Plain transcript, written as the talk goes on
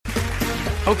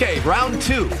Okay, round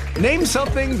two. Name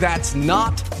something that's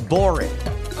not boring.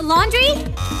 A laundry?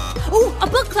 Ooh, a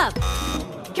book club.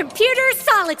 Computer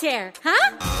solitaire,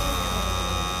 huh?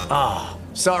 Ah,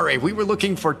 sorry, we were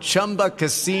looking for Chumba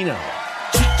Casino.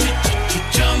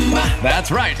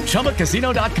 That's right,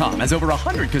 ChumbaCasino.com has over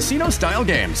 100 casino-style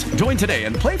games. Join today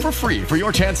and play for free for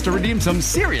your chance to redeem some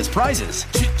serious prizes.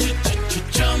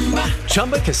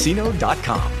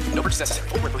 ChumbaCasino.com. No purchase necessary.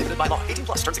 Void where prohibited by law. 18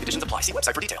 plus terms and conditions apply. See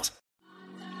website for details.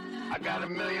 I got a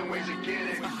million ways to get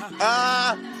it.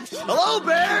 Hello,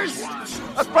 Bears.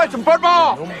 Let's play some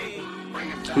football.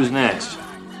 Who's next?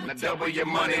 Now double your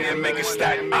money and make it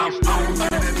stack. I'm on to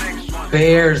the next one.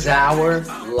 Bears Hour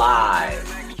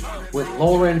Live with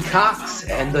Lorin Cox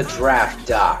and the Draft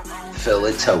Doc, Phil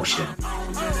and Lorin.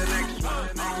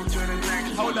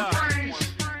 Hold up. Hey.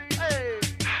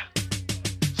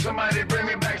 Somebody bring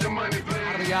me back some money, please.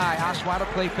 Out of the eye, Osweiler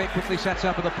play fake, quickly sets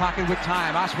up in the pocket with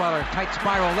time. Osweiler, tight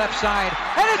spiral, left side,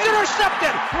 and it's intercepted!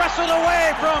 Wrestled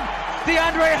away from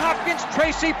DeAndre Hopkins.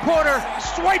 Tracy Porter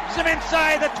swipes him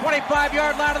inside the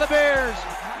 25-yard line of the Bears.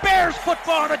 Bears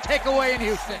football on a takeaway in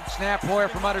Houston. Snap, Hoyer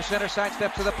from under center side,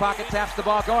 steps to the pocket, taps the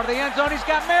ball, going to the end zone. He's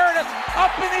got Meredith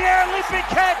up in the air, leaping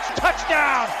catch,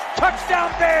 touchdown!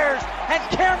 Touchdown Bears! And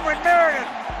Cameron Meredith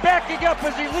backing up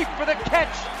as he leaped for the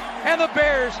catch. And the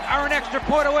Bears are an extra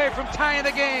point away from tying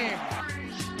the game.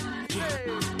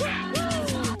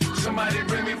 Somebody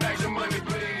bring me back some money,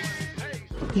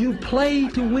 please. You play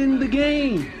to win the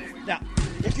game. Now,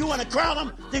 if you want to crown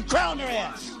them, then crown their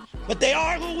ass. But they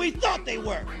are who we thought they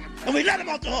were. And we let them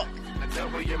off the hook. Now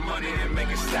double your money and make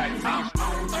it stack. I'm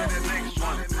on to the next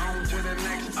one. On to the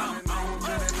next. On to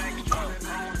the next.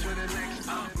 On to the next.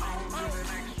 On to the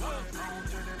next.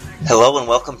 Hello and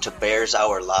welcome to Bears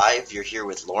Hour Live. You're here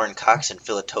with Lorin Cox and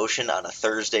Phil on a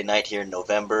Thursday night here in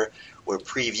November. We're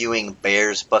previewing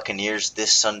Bears-Buccaneers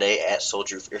this Sunday at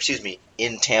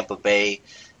in Tampa Bay.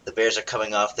 The Bears are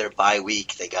coming off their bye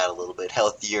week. They got a little bit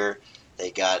healthier.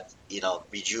 They got,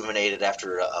 rejuvenated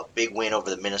after a big win over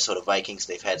the Minnesota Vikings.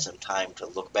 They've had some time to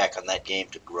look back on that game,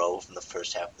 to grow from the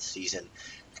first half of the season,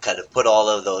 to kind of put all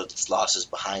of those losses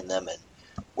behind them and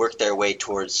work their way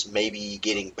towards maybe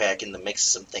getting back in the mix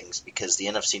of some things, because the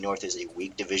NFC North is a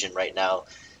weak division right now.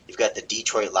 You've got the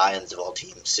Detroit Lions of all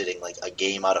teams sitting like a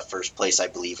game out of first place, I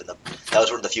believe. And that was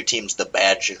one of the few teams the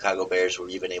bad Chicago Bears were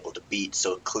even able to beat.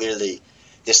 So clearly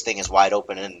this thing is wide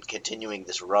open, and continuing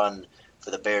this run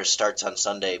for the Bears starts on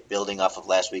Sunday, building off of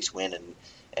last week's win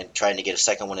and trying to get a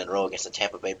second one in a row against the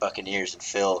Tampa Bay Buccaneers. And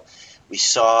Phil, we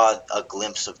saw a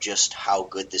glimpse of just how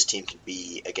good this team can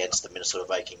be against the Minnesota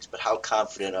Vikings, but how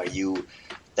confident are you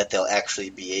that they'll actually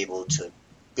be able to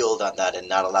build on that and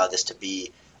not allow this to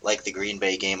be like the Green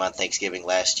Bay game on Thanksgiving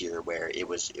last year, where it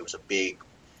was a big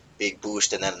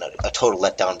boost and then a total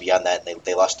letdown beyond that, and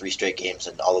they lost 3 straight games,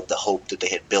 and all of the hope that they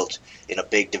had built in a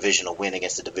big divisional win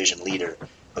against the division leader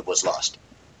was lost?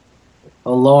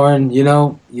 Well, Lorin,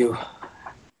 you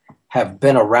have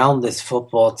been around this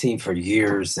football team for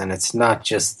years, and it's not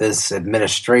just this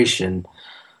administration.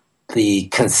 The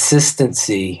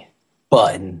consistency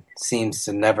button seems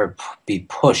to never be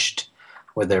pushed,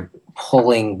 where they're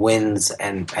pulling wins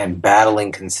and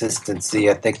battling consistency.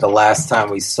 I think the last time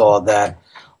we saw that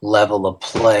level of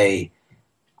play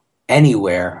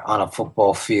anywhere on a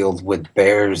football field with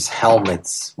Bears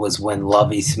helmets was when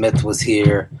Lovie Smith was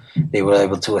here. They were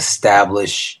able to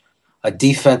establish a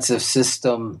defensive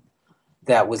system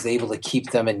that was able to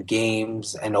keep them in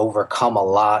games and overcome a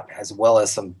lot, as well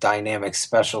as some dynamic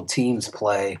special teams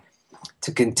play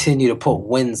to continue to put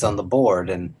wins on the board.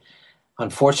 And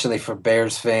unfortunately for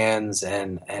Bears fans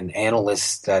and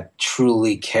analysts that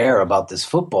truly care about this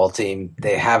football team,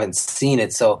 they haven't seen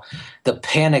it. So the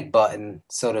panic button,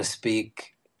 so to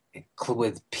speak,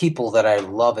 with people that I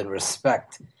love and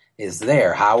respect is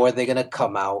there. How are they going to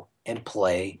come out and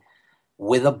play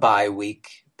with a bye week,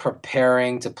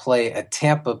 preparing to play a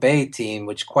Tampa Bay team,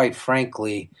 which quite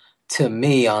frankly, to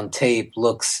me on tape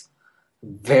looks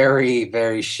very,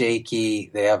 very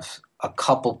shaky. They have a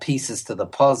couple pieces to the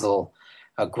puzzle.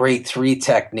 A great 3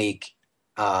 technique.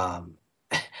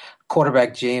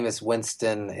 Quarterback Jameis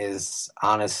Winston is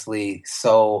honestly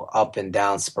so up and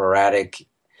down, sporadic.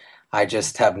 I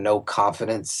just have no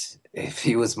confidence if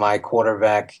he was my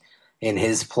quarterback in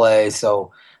his play.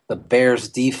 So the Bears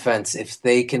defense, if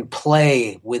they can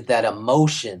play with that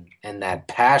emotion and that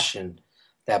passion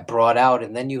that brought out,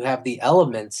 and then you have the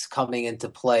elements coming into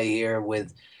play here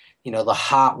with, the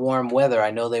hot, warm weather.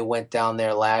 I know they went down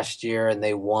there last year and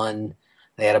they won.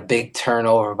 They had a big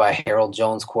turnover by Harold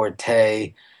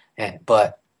Jones-Cortez.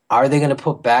 But are they going to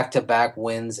put back-to-back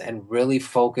wins and really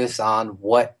focus on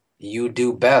what you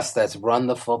do best? That's run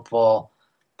the football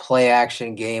play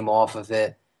action game off of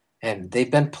it. And they've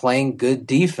been playing good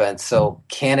defense. So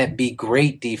can it be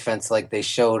great defense like they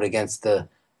showed against the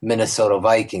Minnesota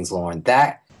Vikings, Lauren?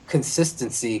 That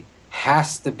consistency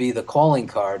has to be the calling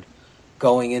card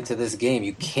going into this game.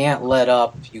 You can't let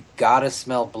up. You got to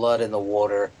smell blood in the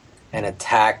water and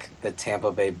attack the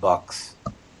Tampa Bay Bucs.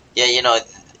 Yeah,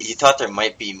 you thought there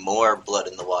might be more blood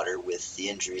in the water with the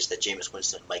injuries that Jameis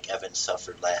Winston and Mike Evans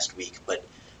suffered last week, but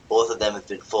both of them have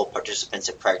been full participants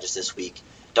in practice this week.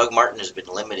 Doug Martin has been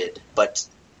limited, but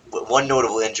one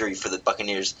notable injury for the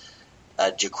Buccaneers,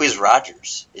 Jacquizz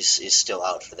Rodgers is still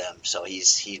out for them. So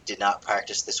he did not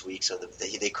practice this week, so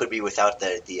they could be without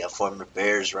the former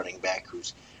Bears running back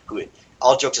who,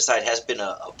 all jokes aside, has been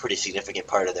a pretty significant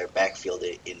part of their backfield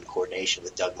in coordination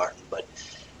with Doug Martin. But,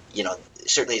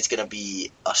 certainly it's going to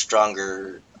be a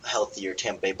stronger, healthier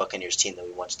Tampa Bay Buccaneers team than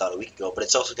we once thought a week ago, but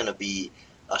it's also going to be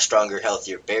a stronger,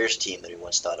 healthier Bears team than we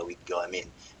once thought a week ago. I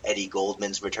mean, Eddie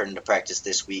Goldman's returning to practice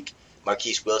this week.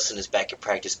 Marquise Wilson is back in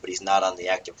practice, but he's not on the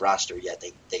active roster yet.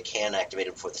 They can activate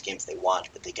him for this game if they want,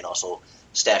 but they can also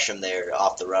stash him there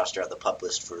off the roster on the PUP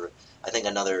list for, I think,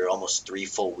 another almost 3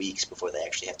 full weeks before they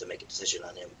actually have to make a decision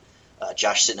on him.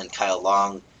 Josh Sitton and Kyle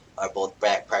Long are both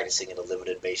back practicing at a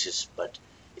limited basis, but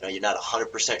you're not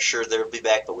 100% sure they'll be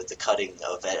back, but with the cutting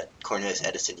of Cornelius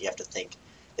Edison, you have to think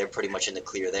they're pretty much in the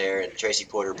clear there. And Tracy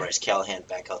Porter, Bryce Callahan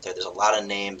back out there. There's a lot of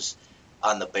names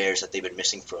on the Bears that they've been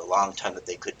missing for a long time that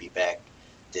they could be back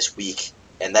this week.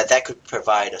 And that could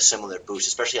provide a similar boost,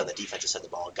 especially on the defensive side of the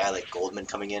ball. A guy like Goldman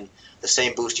coming in, the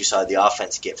same boost you saw the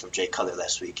offense get from Jay Cutler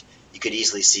last week. You could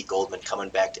easily see Goldman coming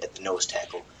back at the nose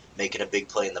tackle, making a big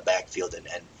play in the backfield, and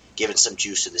giving some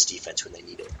juice to this defense when they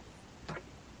need it.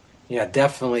 Yeah,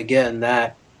 definitely getting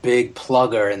that big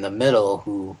plugger in the middle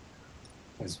who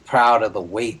is proud of the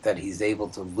weight that he's able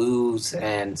to lose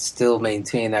and still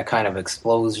maintain that kind of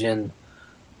explosion.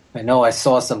 I know I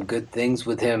saw some good things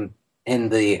with him in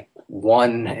the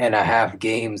 1.5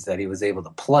 games that he was able to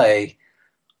play.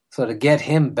 So to get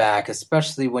him back,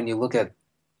 especially when you look at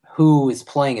who is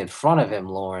playing in front of him,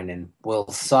 Lauren, and Will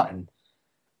Sutton,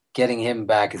 getting him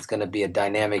back is going to be a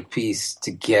dynamic piece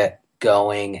to get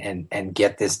going and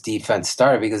get this defense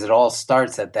started, because it all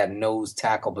starts at that nose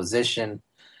tackle position.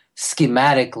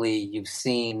 Schematically, you've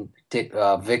seen Vic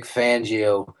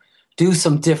Fangio do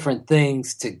some different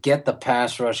things to get the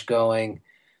pass rush going.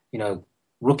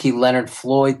 Rookie Leonard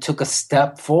Floyd took a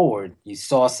step forward. You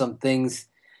saw some things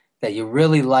that you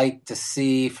really like to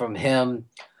see from him.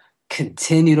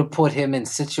 Continue to put him in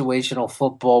situational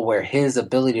football where his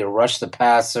ability to rush the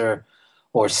passer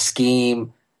or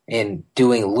scheme and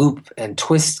doing loop and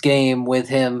twist game with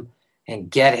him and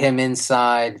get him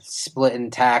inside,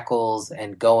 splitting tackles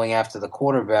and going after the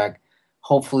quarterback.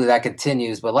 Hopefully that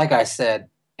continues. But like I said,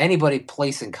 anybody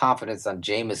placing confidence on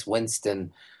Jameis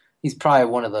Winston, he's probably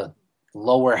one of the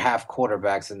lower half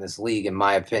quarterbacks in this league, in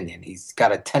my opinion. He's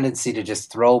got a tendency to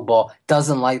just throw ball,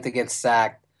 doesn't like to get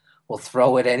sacked, will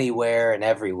throw it anywhere and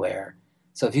everywhere.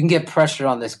 So if you can get pressure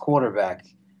on this quarterback,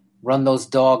 run those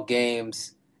dog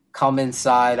games, come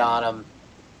inside on him,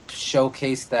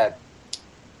 showcase that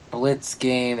blitz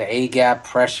game, the A-gap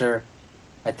pressure,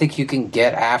 I think you can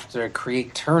get after,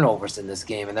 create turnovers in this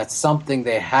game. And that's something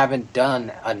they haven't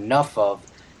done enough of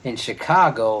in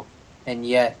Chicago, and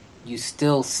yet you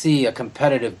still see a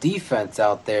competitive defense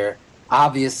out there.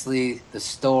 Obviously, the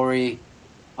story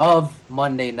of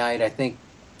Monday night, I think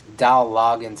Dow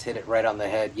Loggins hit it right on the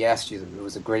head. Yes, it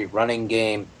was a great running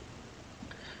game,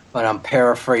 but I'm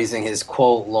paraphrasing his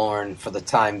quote, Lauren, for the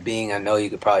time being. I know you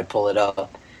could probably pull it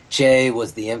up. Jay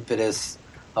was the impetus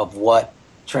of what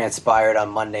transpired on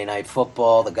Monday Night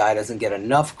Football. The guy doesn't get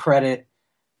enough credit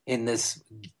in this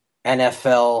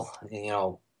NFL,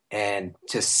 and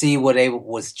to see what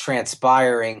was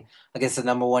transpiring against the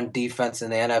number one defense in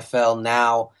the NFL.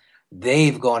 Now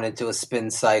they've gone into a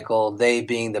spin cycle, they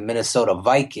being the Minnesota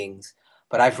Vikings.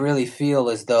 But I really feel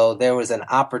as though there was an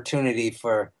opportunity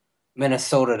for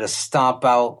Minnesota to stomp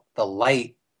out the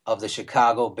light of the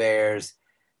Chicago Bears,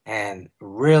 and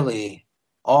really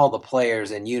all the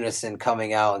players in unison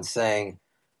coming out and saying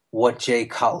what Jay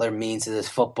Cutler means to this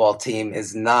football team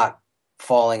is not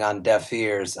falling on deaf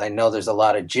ears. I know there's a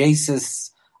lot of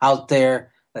Jaces out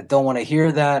there that don't want to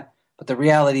hear that, but the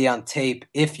reality on tape,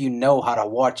 if you know how to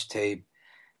watch tape,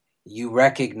 you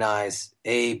recognize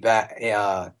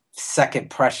second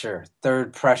pressure,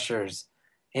 third pressures,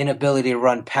 inability to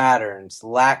run patterns,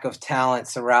 lack of talent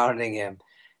surrounding him.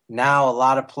 Now a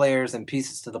lot of players and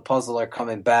pieces to the puzzle are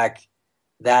coming back.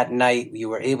 That night you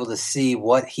were able to see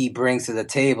what he brings to the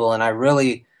table, and I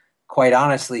really, quite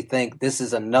honestly, think this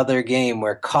is another game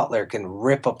where Cutler can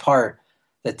rip apart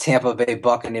the Tampa Bay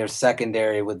Buccaneers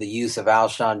secondary with the use of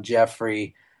Alshon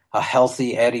Jeffrey, a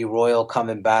healthy Eddie Royal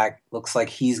coming back. Looks like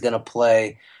he's going to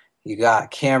play. You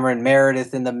got Cameron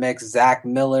Meredith in the mix, Zach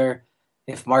Miller.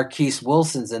 If Marquise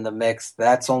Wilson's in the mix,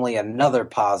 that's only another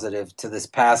positive to this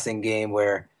passing game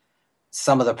where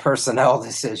some of the personnel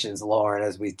decisions, Lorin,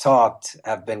 as we talked,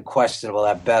 have been questionable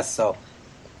at best. So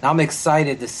I'm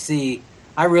excited to see.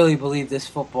 I really believe this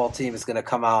football team is going to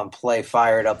come out and play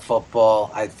fired up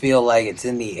football. I feel like it's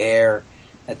in the air.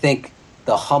 I think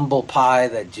the humble pie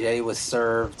that Jay was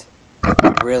served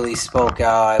really spoke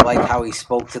out. I like how he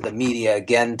spoke to the media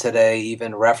again today,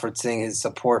 even referencing his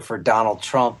support for Donald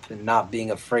Trump and not being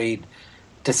afraid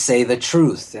to say the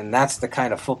truth. And that's the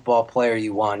kind of football player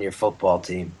you want on your football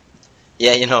team.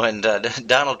 Yeah, and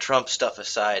Donald Trump stuff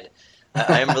aside,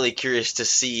 I am really curious to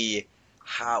see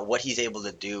what he's able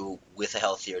to do with a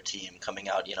healthier team coming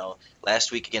out.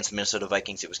 Last week against the Minnesota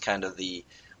Vikings, it was kind of the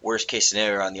worst case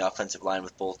scenario on the offensive line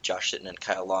with both Josh Sitton and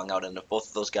Kyle Long out. And if both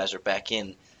of those guys are back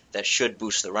in, that should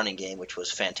boost the running game, which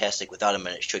was fantastic without him,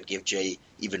 and it should give Jay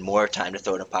even more time to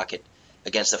throw in a pocket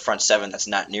against the front seven that's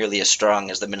not nearly as strong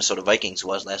as the Minnesota Vikings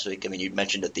was last week. I mean, you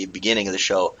mentioned at the beginning of the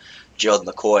show, Gerald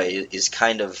McCoy is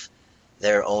kind of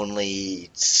their only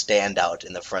standout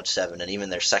in the front seven, and even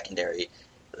their secondary,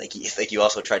 like you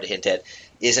also tried to hint at,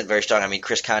 isn't very strong. I mean,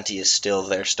 Chris Conte is still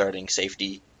their starting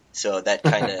safety, so that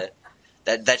kind of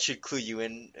that should clue you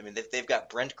in. I mean, they've got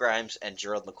Brent Grimes and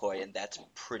Gerald McCoy, and that's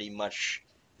pretty much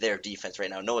their defense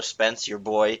right now. Noah Spence, your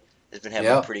boy, has been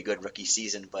having a pretty good rookie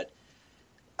season, but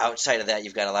outside of that,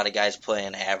 you've got a lot of guys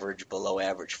playing average, below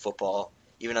average football.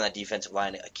 Even on that defensive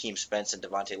line, Akeem Spence and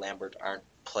Devontae Lambert aren't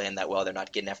playing that well. They're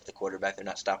not getting after the quarterback. They're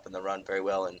not stopping the run very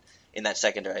well. And in that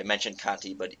secondary, I mentioned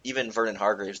Conte, but even Vernon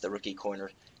Hargreaves, the rookie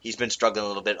corner, he's been struggling a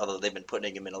little bit, although they've been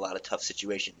putting him in a lot of tough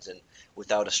situations. And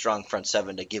without a strong front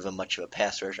seven to give him much of a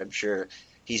pass rush, I'm sure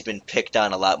he's been picked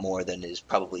on a lot more than is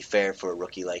probably fair for a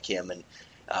rookie like him. And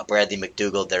Bradley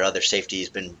McDougald, their other safety, has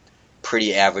been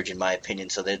pretty average in my opinion.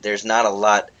 So there's not a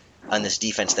lot on this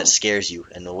defense that scares you.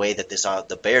 And the way that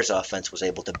the Bears offense was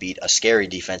able to beat a scary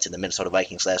defense in the Minnesota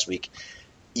Vikings last week,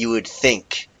 you would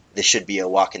think this should be a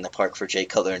walk in the park for Jay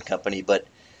Cutler and company. But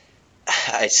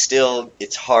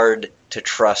it's hard to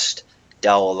trust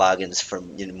Dowell Loggins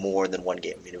from more than one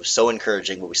game. I mean, it was so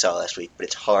encouraging what we saw last week, but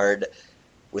it's hard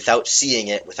without seeing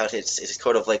it. It's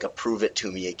sort of like a prove it to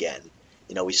me again.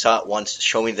 We saw it once.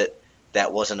 Show me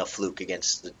that wasn't a fluke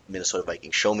against the Minnesota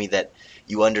Vikings. Show me that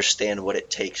you understand what it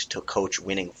takes to coach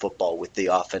winning football with the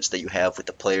offense that you have, with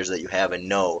the players that you have and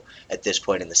know at this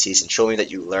point in the season. Show me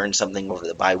that you learned something over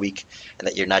the bye week and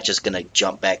that you're not just going to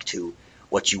jump back to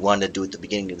what you wanted to do at the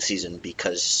beginning of the season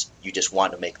because you just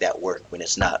want to make that work when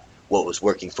it's not what was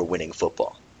working for winning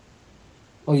football.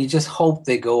 Well, you just hope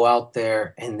they go out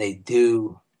there and they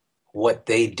do what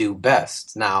they do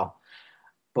best. Now,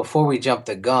 before we jump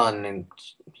the gun and,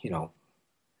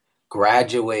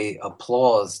 graduate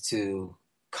applause to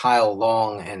Kyle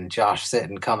Long and Josh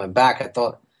Sitton coming back, I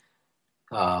thought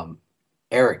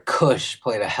Eric Cush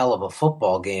played a hell of a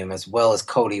football game as well as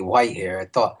Cody Whitehair. I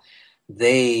thought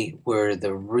they were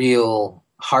the real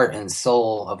heart and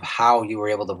soul of how you were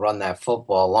able to run that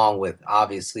football, along with,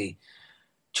 obviously,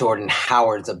 Jordan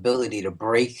Howard's ability to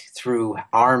break through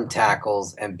arm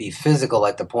tackles and be physical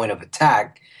at the point of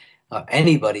attack.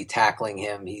 Anybody tackling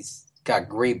him, he's got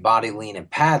great body lean and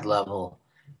pad level,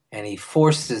 and he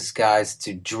forces guys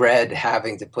to dread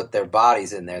having to put their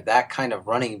bodies in there. That kind of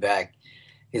running back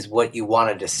is what you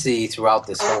wanted to see throughout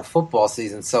this whole football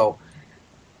season. So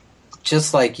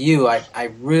just like you,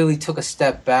 I really took a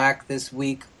step back this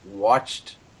week,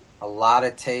 watched a lot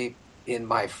of tape in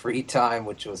my free time,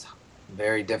 which was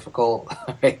very difficult.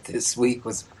 Right? These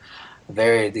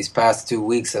past 2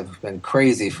 weeks have been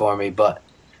crazy for me, but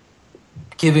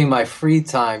giving my free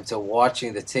time to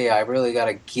watching the tape, I really got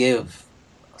to give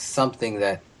something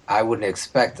that I wouldn't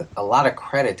expect a lot of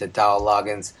credit to Dowell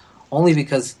Loggins, only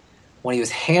because when he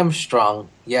was hamstrung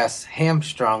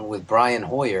with Brian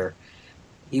Hoyer,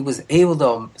 he was able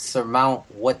to surmount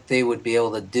what they would be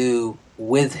able to do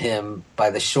with him by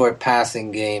the short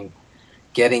passing game,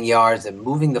 getting yards and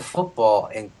moving the football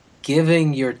and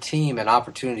giving your team an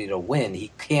opportunity to win.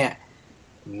 He can't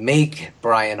make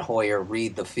Brian Hoyer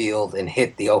read the field and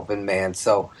hit the open man.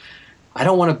 So I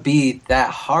don't want to be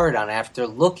that hard on after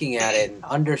looking at it and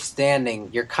understanding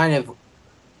you're kind of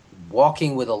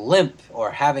walking with a limp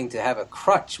or having to have a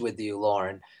crutch with you,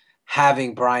 Lorin,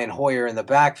 having Brian Hoyer in the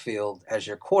backfield as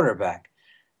your quarterback.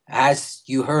 As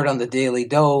you heard on the Daily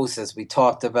Dose, as we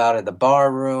talked about at the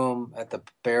Bar Room, at the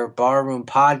Bear Bar Room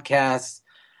podcast,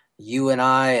 you and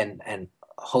I and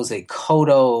Jose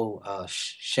Cotto,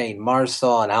 Shane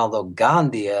Marsaw, and Aldo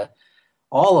Gandia,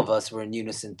 all of us were in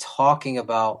unison talking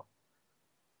about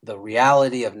the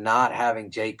reality of not having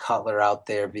Jay Cutler out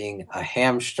there being a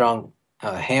hamstring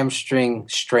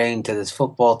strain to this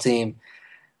football team.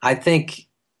 I think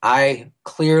I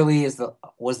clearly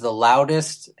was the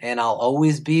loudest, and I'll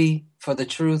always be for the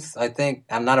truth. I think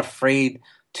I'm not afraid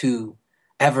to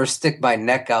ever stick my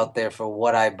neck out there for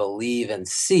what I believe and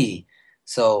see.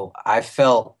 So I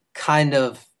felt kind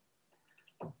of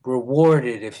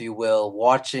rewarded, if you will,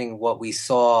 watching what we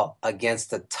saw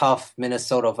against a tough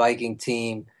Minnesota Viking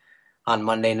team on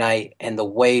Monday night and the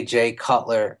way Jay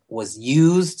Cutler was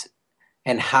used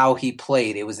and how he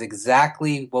played. It was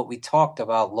exactly what we talked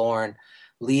about, Lorin,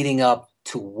 leading up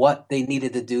to what they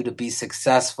needed to do to be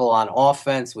successful on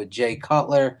offense with Jay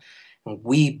Cutler. And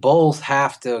we both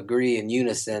have to agree in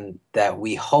unison that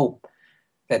we hope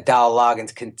that Dowell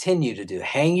Loggins continue to do.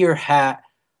 Hang your hat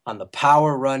on the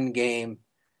power run game,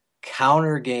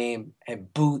 counter game,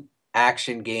 and boot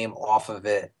action game off of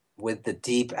it with the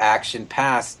deep action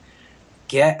pass.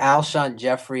 Get Alshon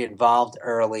Jeffrey involved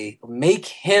early. Make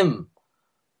him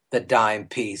the dime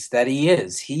piece that he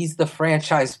is. He's the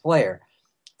franchise player.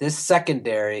 This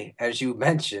secondary, as you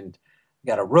mentioned, you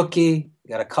got a rookie, you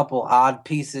got a couple odd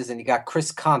pieces, and you got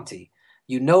Chris Conte.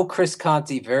 You know Chris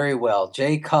Conte very well.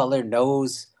 Jay Cutler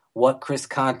knows what Chris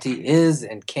Conte is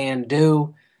and can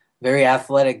do. Very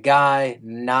athletic guy,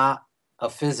 not a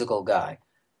physical guy.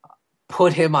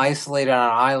 Put him isolated on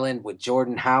an island with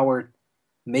Jordan Howard.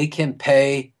 Make him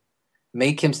pay.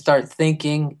 Make him start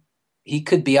thinking. He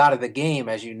could be out of the game,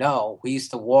 as you know. We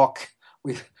used to walk.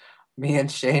 Me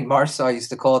and Shane Marsaw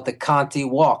used to call it the Conte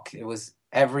walk. It was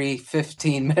every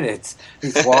 15 minutes.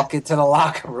 He'd walk into the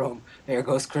locker room. There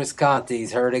goes Chris Conte.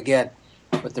 He's hurt again.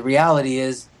 But the reality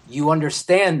is, you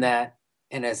understand that,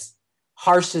 and as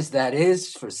harsh as that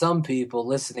is for some people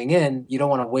listening in, you don't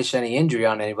want to wish any injury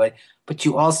on anybody, but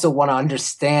you also want to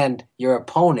understand your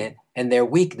opponent and their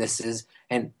weaknesses.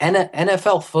 And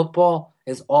NFL football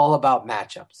is all about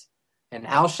matchups. And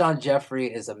Alshon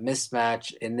Jeffrey is a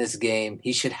mismatch in this game.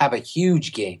 He should have a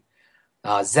huge game.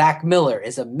 Zach Miller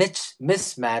is a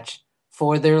mismatch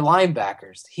for their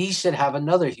linebackers. He should have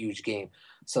another huge game.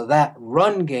 So that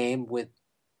run game with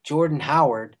Jordan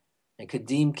Howard and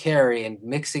Kadeem Carey and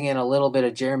mixing in a little bit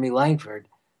of Jeremy Langford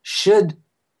should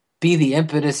be the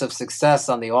impetus of success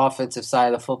on the offensive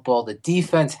side of the football. The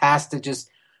defense has to just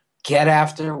get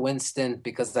after Winston,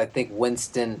 because I think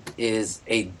Winston is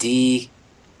a D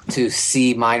to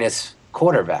C minus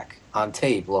quarterback on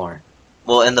tape, Lorin.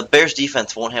 Well, and the Bears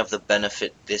defense won't have the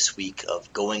benefit this week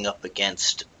of going up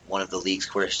against one of the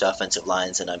league's worst offensive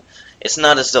lines, and it's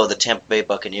not as though the Tampa Bay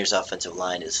Buccaneers offensive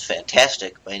line is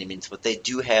fantastic by any means, but they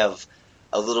do have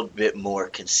a little bit more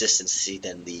consistency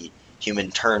than the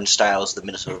human turnstiles the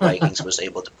Minnesota Vikings was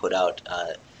able to put out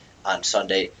on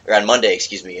Monday.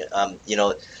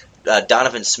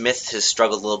 Donovan Smith has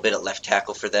struggled a little bit at left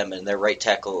tackle for them, and their right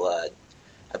tackle,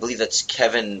 I believe that's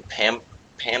Kevin Pamphile.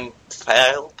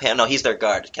 No, he's their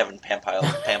guard. Kevin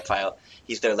Pamphile.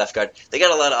 He's their left guard. They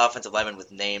got a lot of offensive linemen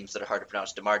with names that are hard to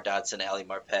pronounce. DeMar Dodson, Ali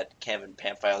Marpet, Kevin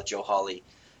Pamphile, Joe Hawley,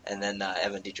 and then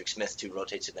Evan Dietrich Smith, too,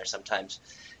 rotates in there sometimes.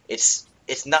 It's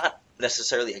not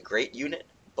necessarily a great unit,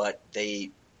 but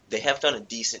they have done a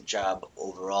decent job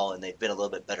overall, and they've been a little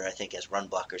bit better, I think, as run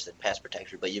blockers than pass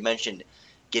protectors. But you mentioned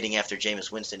getting after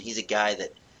Jameis Winston. He's a guy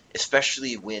that,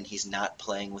 especially when he's not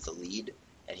playing with a lead,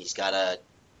 and he's got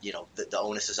the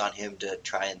onus is on him to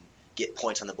try and get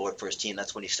points on the board for his team.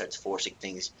 That's when he starts forcing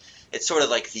things. It's sort of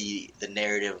like the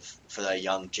narrative for the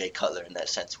young Jay Cutler in that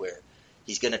sense, where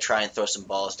he's going to try and throw some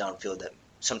balls downfield that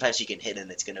sometimes he can hit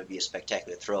and it's going to be a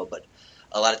spectacular throw, but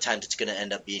a lot of times it's going to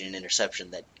end up being an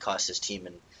interception that costs his team.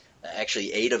 And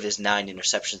actually 8 of his 9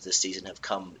 interceptions this season have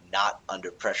come not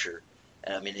under pressure.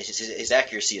 I mean, his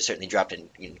accuracy has certainly dropped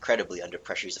incredibly under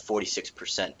pressure. He's a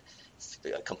 46%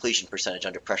 completion percentage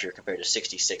under pressure compared to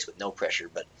 66 with no pressure.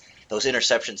 But those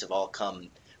interceptions have all come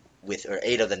with, or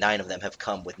 8 of the 9 of them have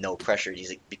come with no pressure.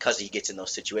 Because he gets in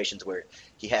those situations where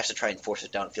he has to try and force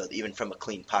it downfield, even from a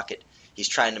clean pocket. He's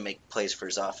trying to make plays for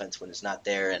his offense when it's not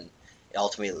there, and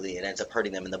ultimately it ends up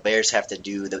hurting them. And the Bears have to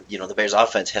the Bears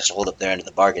offense has to hold up their end of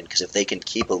the bargain, because if they can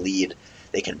keep a lead,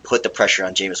 they can put the pressure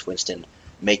on Jameis Winston,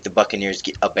 make the Buccaneers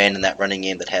abandon that running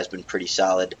game that has been pretty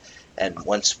solid. And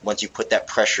once you put that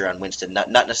pressure on Winston, not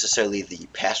necessarily the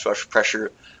pass rush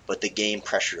pressure, but the game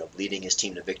pressure of leading his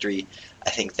team to victory, I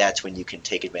think that's when you can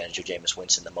take advantage of Jameis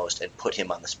Winston the most and put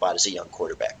him on the spot as a young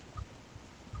quarterback.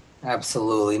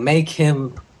 Absolutely. Make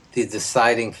him the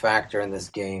deciding factor in this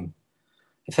game.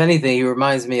 If anything, he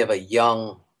reminds me of a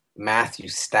young Matthew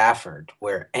Stafford,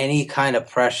 where any kind of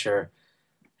pressure,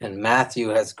 and Matthew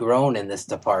has grown in this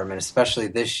department, especially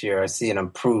this year. I see an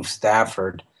improved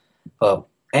Stafford. But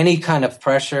any kind of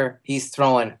pressure, he's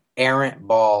throwing errant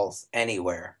balls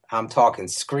anywhere. I'm talking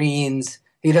screens.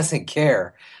 He doesn't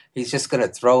care. He's just going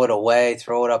to throw it away,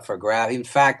 throw it up for grab. In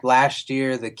fact, last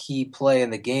year, the key play in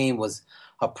the game was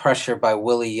a pressure by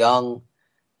Willie Young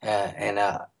and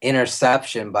an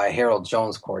interception by Harold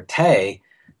Jones-Cortez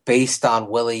based on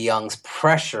Willie Young's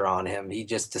pressure on him. He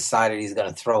just decided he's going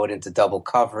to throw it into double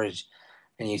coverage,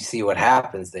 and you see what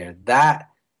happens there.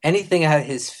 Anything at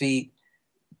his feet,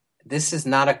 this is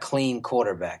not a clean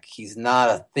quarterback. He's not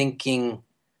a thinking,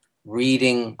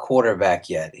 reading quarterback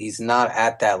yet. He's not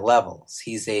at that level.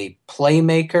 He's a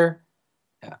playmaker,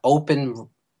 open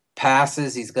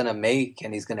passes he's going to make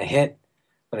and he's going to hit.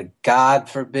 But God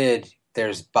forbid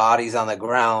there's bodies on the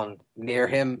ground near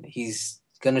him. He's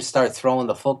going to start throwing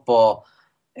the football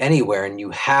anywhere, and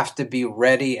you have to be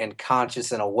ready and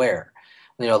conscious and aware.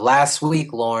 Last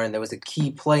week, Lorin, there was a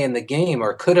key play in the game,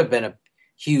 or it could have been a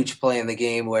huge play in the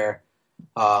game where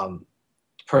Pernell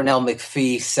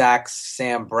McPhee sacks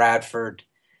Sam Bradford.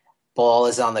 Ball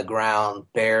is on the ground.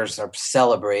 Bears are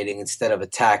celebrating instead of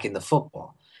attacking the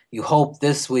football. You hope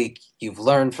this week you've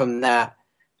learned from that,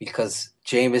 because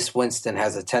Jameis Winston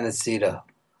has a tendency to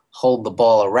hold the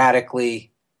ball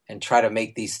erratically and try to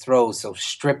make these throws. So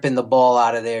stripping the ball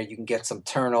out of there, you can get some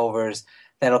turnovers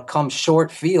that'll come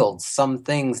short fields, some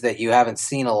things that you haven't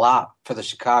seen a lot for the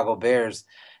Chicago Bears.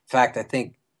 In fact, I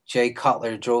think Jay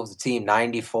Cutler drove the team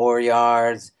 94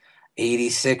 yards,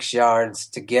 86 yards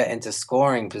to get into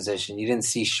scoring position. You didn't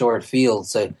see short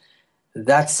fields. So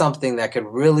that's something that could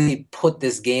really put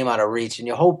this game out of reach. And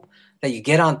you hope that you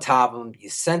get on top of them, you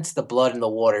sense the blood in the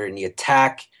water, and you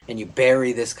attack and you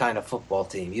bury this kind of football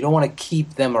team. You don't want to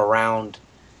keep them around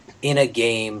in a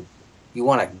game. You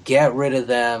want to get rid of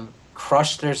them,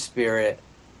 crush their spirit,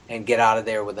 and get out of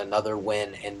there with another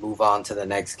win and move on to the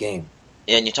next game.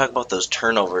 Yeah, and you talk about those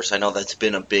turnovers. I know that's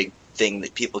been a big thing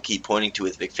that people keep pointing to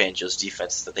with Vic Fangio's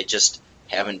defense, that they just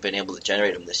haven't been able to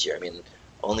generate them this year. I mean,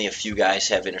 only a few guys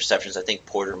have interceptions. I think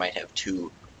Porter might have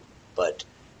 2, but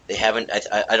they haven't.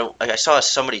 I saw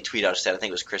somebody tweet out a stat. I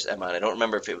think it was Chris Emmett. I don't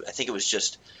remember if I think it was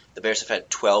just the Bears have had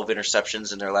 12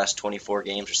 interceptions in their last 24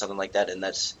 games or something like that, and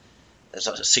that's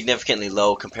significantly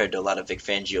low compared to a lot of Vic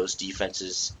Fangio's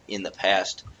defenses in the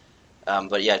past.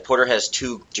 But yeah, Porter has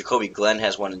 2, Jacoby Glenn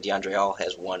has 1, and DeAndre Hall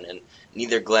has 1, and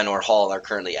neither Glenn or Hall are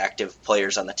currently active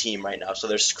players on the team right now. So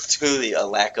there's clearly a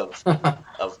lack of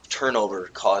turnover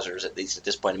causers, at least at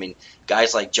this point. I mean,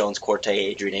 guys like Jones, Corte,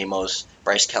 Adrian Amos,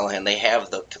 Bryce Callahan, they have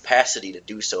the capacity to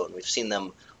do so, and we've seen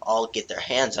them all get their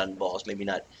hands on balls. Maybe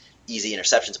not easy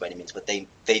interceptions by any means, but they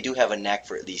do have a knack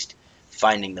for at least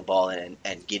finding the ball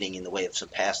and getting in the way of some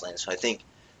pass lanes. So I think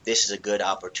this is a good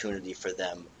opportunity for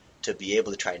them to be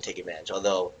able to try and take advantage.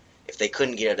 Although, if they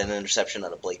couldn't get an interception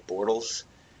out of Blake Bortles,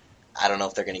 I don't know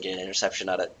if they're going to get an interception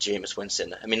out of Jameis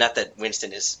Winston. I mean, not that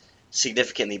Winston is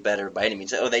significantly better by any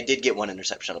means. Oh, they did get 1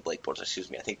 interception out of Blake Bortles, excuse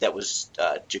me. I think that was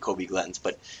Jacoby Glenn's.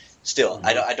 But still,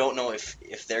 I don't know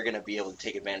if they're going to be able to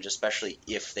take advantage, especially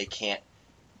if they can't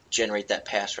generate that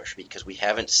pass rush, because we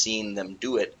haven't seen them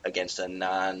do it against a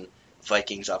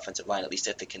non-Vikings offensive line, at least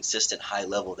at the consistent high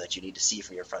level that you need to see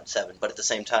from your front seven. But at the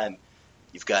same time,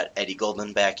 you've got Eddie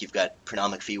Goldman back. You've got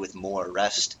Pernell McPhee with more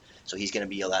rest, so he's going to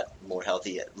be a lot more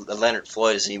healthy. Leonard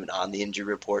Floyd isn't even on the injury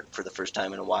report for the first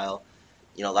time in a while.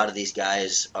 A lot of these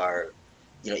guys are,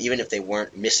 even if they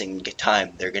weren't missing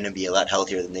time, they're going to be a lot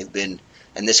healthier than they've been.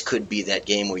 And this could be that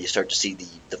game where you start to see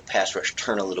the pass rush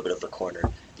turn a little bit of a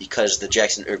corner, because the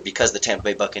Tampa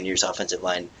Bay Buccaneers offensive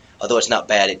line, although it's not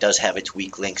bad, it does have its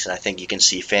weak links, and I think you can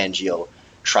see Fangio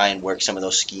try and work some of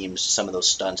those schemes, some of those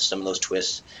stunts, some of those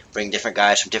twists, bring different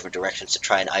guys from different directions to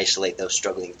try and isolate those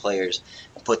struggling players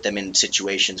and put them in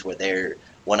situations where they're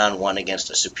one-on-one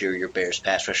against a superior Bears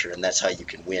pass rusher, and that's how you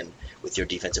can win with your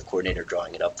defensive coordinator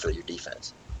drawing it up for your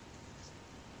defense.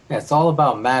 Yeah, it's all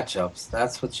about matchups.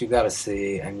 That's what you got to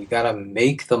see, and you got to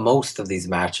make the most of these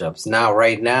matchups. Now,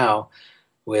 right now,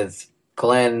 with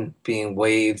Glenn being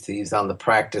waived, he's on the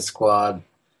practice squad.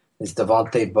 Is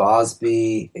Devontae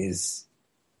Bosby? Is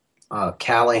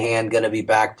Callahan going to be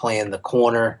back playing the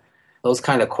corner? Those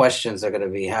kind of questions are going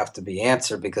to have to be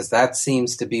answered, because that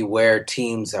seems to be where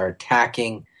teams are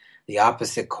attacking the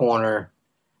opposite corner,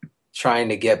 trying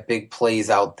to get big plays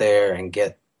out there and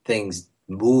get things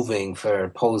moving for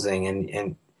opposing.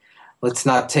 And let's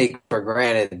not take for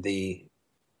granted the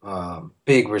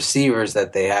big receivers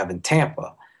that they have in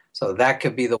Tampa. So that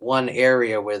could be the one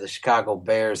area where the Chicago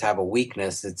Bears have a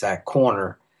weakness. It's at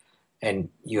corner. And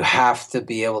you have to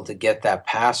be able to get that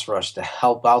pass rush to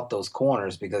help out those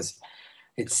corners, because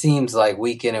it seems like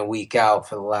week in and week out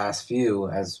for the last few,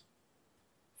 as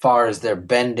far as they're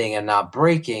bending and not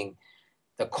breaking,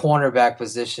 the cornerback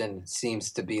position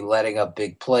seems to be letting up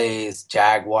big plays.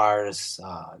 Jaguars,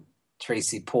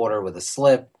 Tracy Porter with a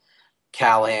slip.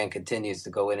 Callahan continues to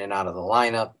go in and out of the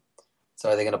lineup. So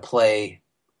are they going to play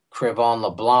Crevon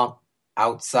LeBlanc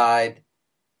outside?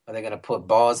 Are they going to put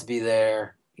Bosby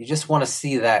there? You just want to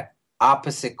see that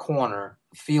opposite corner,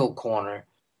 field corner,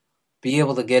 be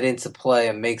able to get into play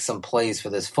and make some plays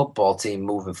for this football team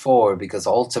moving forward, because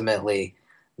ultimately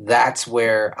that's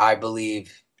where I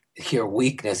believe your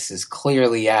weakness is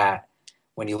clearly at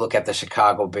when you look at the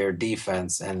Chicago Bear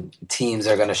defense, and teams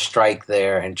are going to strike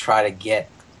there and try to get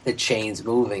the chains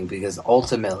moving, because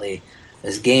ultimately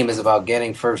this game is about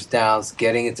getting first downs,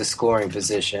 getting into scoring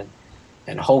position,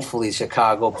 and hopefully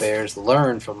Chicago Bears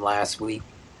learn from last week,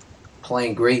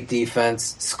 playing great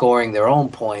defense, scoring their own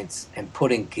points, and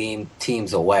putting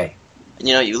teams away.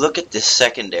 You know, you look at this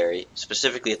secondary,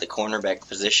 specifically at the cornerback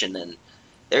position, and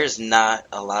there's not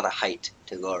a lot of height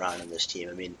to go around in this team.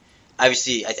 I mean,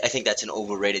 obviously, I think that's an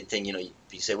overrated thing. You know,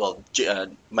 you say, well,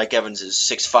 Mike Evans is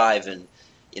 6'5", and,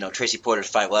 you know, Tracy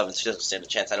Porter's 5'11", so he doesn't stand a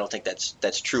chance. I don't think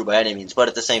that's true by any means. But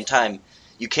at the same time,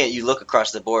 you look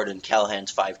across the board, and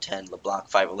Callahan's 5'10", LeBlanc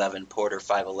 5'11", Porter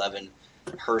 5'11",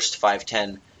 Hurst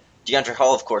 5'10". DeAndre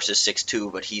Hall, of course, is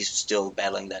 6'2", but he's still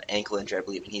battling that ankle injury, I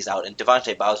believe, and he's out. And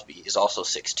Devontae Bowsby is also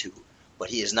 6'2", but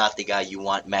he is not the guy you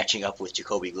want matching up with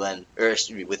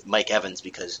with Mike Evans,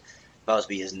 because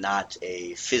Bowsby is not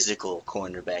a physical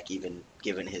cornerback, even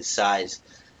given his size.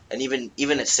 And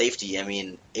even at safety, I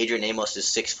mean, Adrian Amos is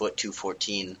 6 foot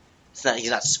 214. He's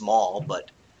not small,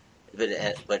 but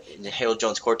Harold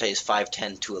Jones-Corte is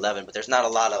 5'10", 211. But there's not a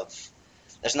lot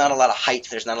of height,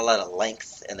 there's not a lot of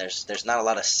length, and there's not a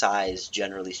lot of size,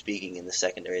 generally speaking, in the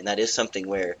secondary. And that is something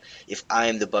where, if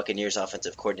I'm the Buccaneers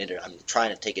offensive coordinator, I'm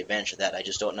trying to take advantage of that. I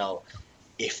just don't know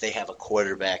if they have a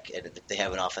quarterback, and if they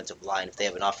have an offensive line, if they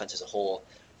have an offense as a whole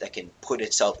that can put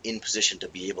itself in position to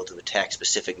be able to attack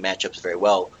specific matchups very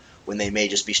well, when they may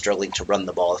just be struggling to run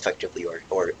the ball effectively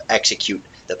or execute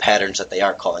the patterns that they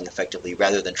are calling effectively,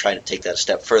 rather than trying to take that a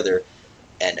step further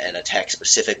and attack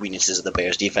specific weaknesses of the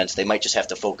Bears defense. They might just have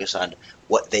to focus on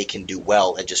what they can do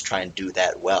well and just try and do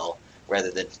that well, rather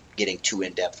than getting too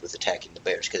in-depth with attacking the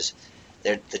Bears, because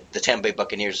the Tampa Bay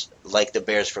Buccaneers, like the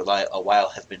Bears for a while,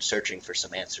 have been searching for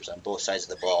some answers on both sides of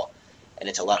the ball, and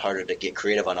it's a lot harder to get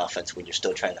creative on offense when you're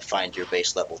still trying to find your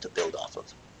base level to build off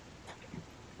of.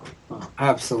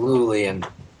 Absolutely, and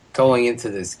going into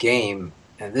this game,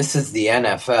 and this is the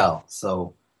NFL,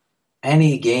 so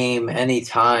any game, any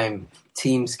time,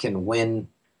 teams can win.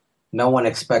 No one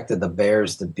expected the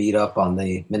Bears to beat up on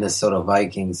the Minnesota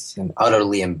Vikings and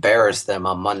utterly embarrass them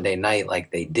on Monday night like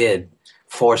they did,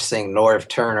 forcing Norv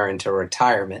Turner into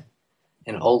retirement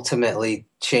and ultimately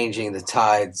changing the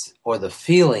tides, or the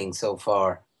feeling so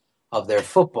far, of their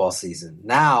football season.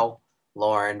 Now,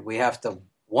 Lorin, we have to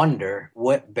wonder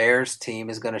what Bears team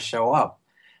is going to show up.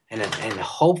 And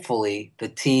hopefully the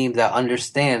team that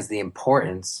understands the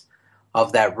importance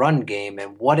of that run game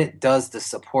and what it does to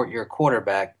support your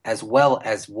quarterback, as well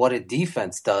as what a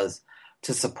defense does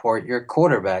to support your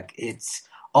quarterback. It's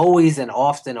always and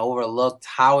often overlooked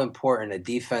how important a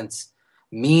defense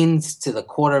means to the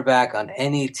quarterback on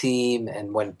any team.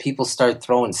 And when people start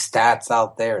throwing stats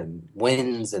out there and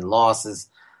wins and losses,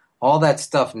 all that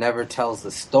stuff never tells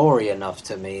the story enough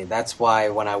to me. That's why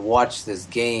when I watched this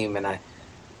game, and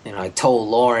I told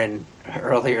Lorin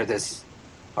earlier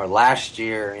last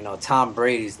year, Tom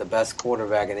Brady's the best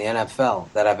quarterback in the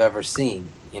NFL that I've ever seen.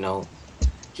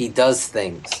 He does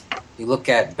things. You look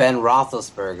at Ben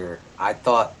Roethlisberger, I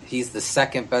thought he's the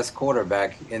second best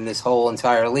quarterback in this whole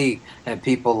entire league, and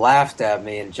people laughed at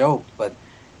me and joked, but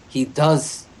he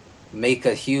does make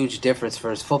a huge difference for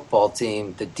his football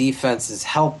team. The defenses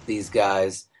help these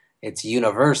guys. It's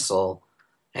universal.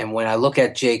 And when I look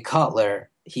at Jay Cutler,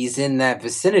 he's in that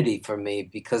vicinity for me,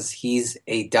 because he's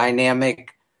a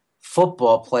dynamic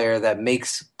football player that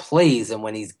makes plays, and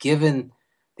when he's given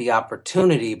the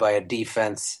opportunity by a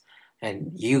defense,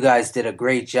 and you guys did a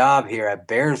great job here at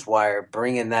Bears Wire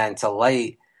bringing that into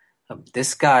light.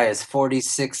 This guy has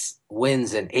 46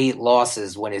 wins and 8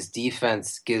 losses when his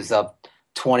defense gives up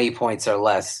 20 points or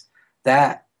less.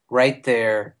 That right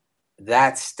there,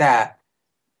 that stat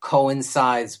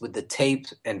coincides with the tape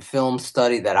and film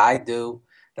study that I do,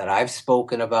 that I've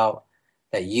spoken about,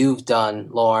 that you've done,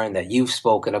 Lorin, that you've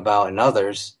spoken about, and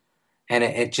others. And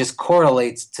it just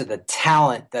correlates to the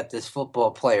talent that this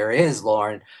football player is,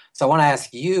 Lorin. So I want to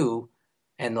ask you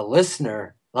and the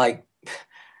listener,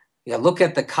 Yeah, look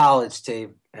at the college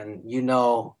tape, and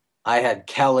I had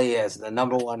Kelly as the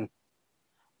number one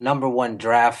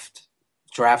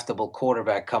draftable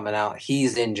quarterback coming out.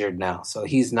 He's injured now, so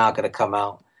he's not going to come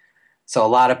out. So a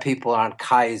lot of people are on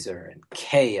Kaiser and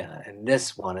Kea and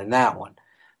this one and that one.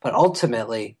 But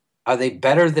ultimately, are they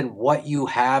better than what you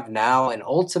have now? And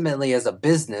ultimately, as a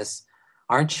business,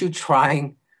 aren't you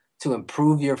trying to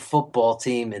improve your football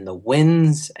team in the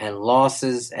wins and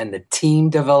losses and the team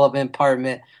development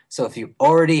department? So if you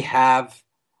already have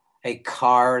a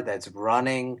car that's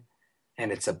running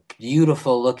and it's a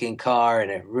beautiful looking car and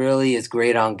it really is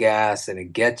great on gas and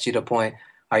it gets you to point,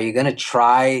 are you going to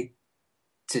try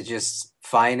to just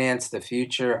finance the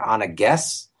future on a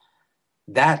guess?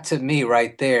 That to me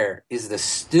right there is the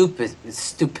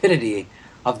stupidity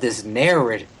of this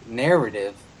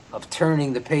narrative of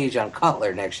turning the page on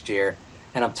Cutler next year.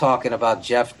 And I'm talking about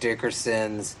Jeff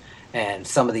Dickerson's and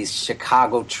some of these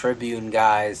Chicago Tribune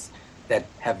guys that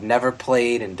have never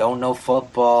played and don't know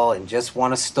football and just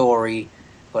want a story.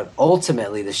 But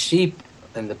ultimately, the sheep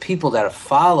and the people that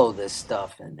follow this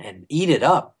stuff and eat it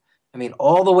up. I mean,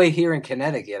 all the way here in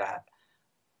Connecticut,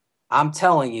 I'm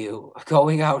telling you,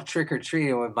 going out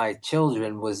trick-or-treating with my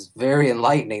children was very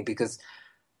enlightening because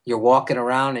you're walking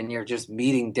around and you're just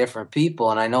meeting different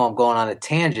people. And I know I'm going on a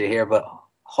tangent here, but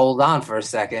hold on for a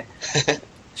second.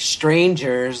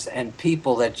 Strangers and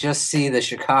people that just see the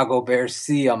Chicago Bears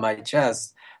C on my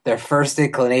chest, their first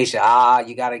inclination,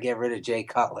 you got to get rid of Jay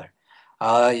Cutler.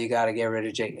 You got to get rid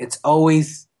of Jay. It's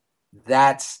always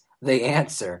that's the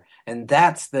answer. And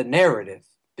that's the narrative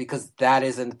because that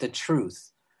isn't the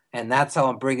truth. And that's how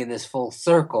I'm bringing this full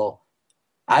circle.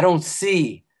 I don't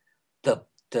see the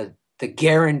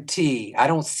guarantee. I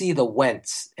don't see the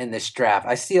Wentz in this draft.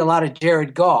 I see a lot of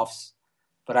Jared Goffs,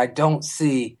 but I don't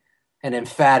see an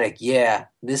emphatic,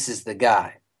 this is the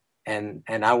guy. And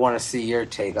I want to see your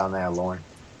take on that, Lorin.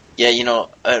 Yeah,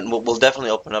 and we'll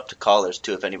definitely open up to callers,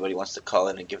 too, if anybody wants to call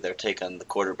in and give their take on the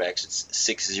quarterbacks. It's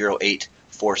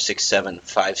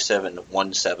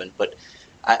 608-467-5717. But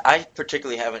I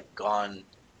particularly haven't gone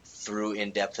through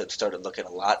in depth and started looking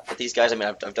a lot at these guys. I mean,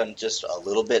 I've done just a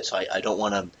little bit, so I don't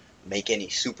want to make any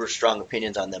super strong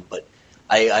opinions on them. But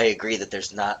I agree that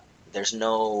there's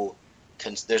no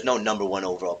number one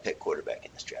overall pick quarterback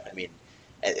in this draft. I mean,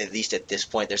 at least at this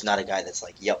point, there's not a guy that's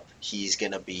like, yep, he's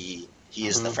going to be – he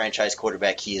is the franchise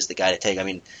quarterback. He is the guy to take. I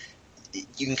mean,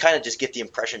 you can kind of just get the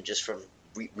impression just from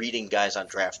reading guys on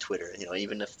draft Twitter,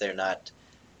 even if they're not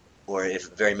 – or if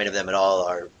very many of them at all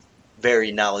are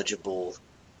very knowledgeable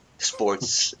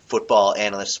sports football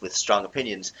analysts with strong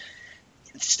opinions.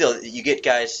 Still, you get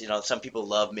guys, some people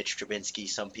love Mitch Trubinsky.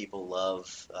 Some people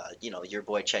love, your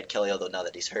boy Chad Kelly, although now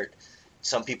that he's hurt.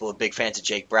 Some people are big fans of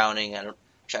Jake Browning. I'm not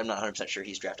 100% sure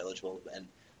he's draft eligible. And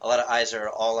a lot of eyes are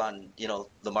all on,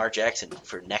 Lamar Jackson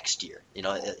for next year.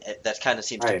 That kind of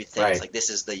seems to be things like this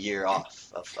is the year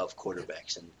off of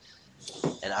quarterbacks. And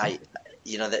I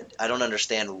don't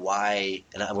understand why,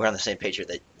 and we're on the same page here,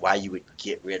 that why you would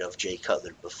get rid of Jay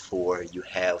Cutler before you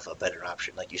have a better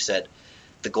option. Like you said,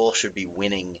 the goal should be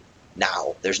winning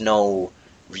now. There's no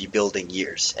rebuilding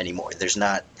years anymore. There's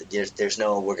no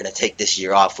we're going to take this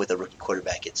year off with a rookie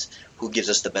quarterback. It's who gives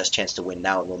us the best chance to win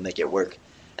now and we'll make it work.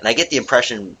 And I get the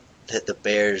impression that the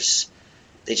Bears,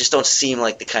 they just don't seem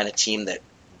like the kind of team that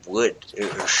would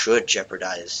or should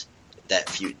jeopardize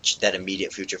that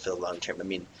immediate future for the long term. I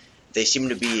mean, they seem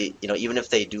to be, even if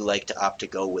they do like to opt to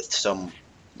go with some,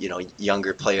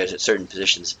 younger players at certain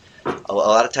positions, a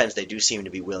lot of times they do seem to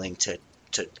be willing to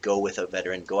go with a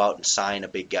veteran, go out and sign a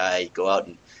big guy, go out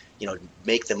and,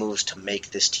 make the moves to make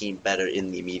this team better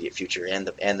in the immediate future and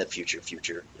the future,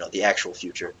 the actual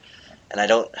future.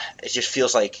 And it just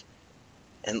feels like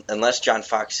unless John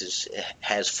Fox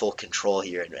has full control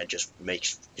here and just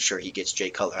makes sure he gets Jay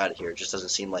Cutler out of here, it just doesn't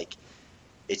seem like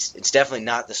it's definitely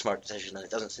not the smart decision, and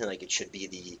it doesn't seem like it should be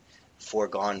the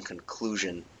foregone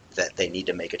conclusion that they need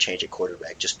to make a change at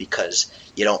quarterback just because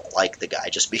you don't like the guy,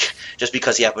 just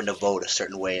because he happened to vote a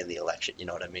certain way in the election. You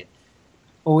know what I mean?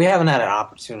 Well, we haven't had an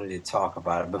opportunity to talk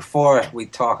about it. Before we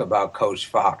talk about Coach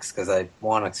Fox, because I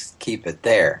want to keep it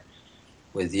there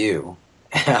with you,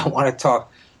 and I want to talk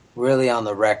really on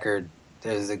the record.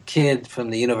 There's a kid from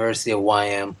the University of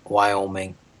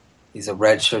Wyoming. He's a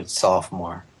redshirt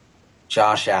sophomore.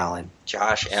 Josh Allen.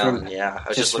 Yeah.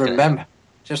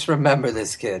 Just remember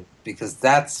this kid because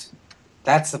that's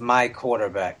my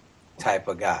quarterback type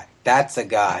of guy. That's a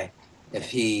guy.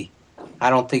 I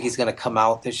don't think he's going to come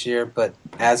out this year, but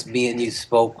as me and you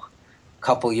spoke a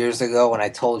couple years ago when I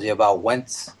told you about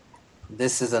Wentz,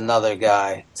 this is another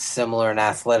guy similar in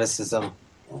athleticism,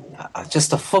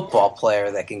 just a football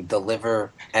player that can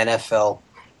deliver NFL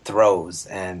throws.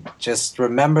 And just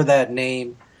remember that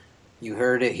name. You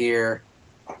heard it here.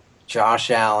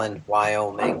 Josh Allen,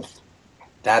 Wyoming.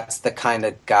 That's the kind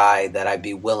of guy that I'd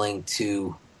be willing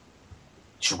to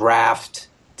draft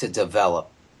to develop.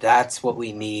 That's what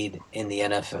we need in the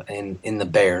NFL, in the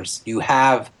Bears. You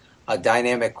have a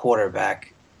dynamic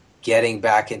quarterback getting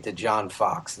back into John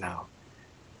Fox now.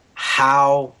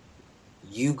 How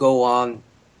you go on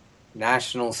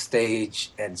national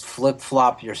stage and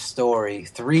flip-flop your story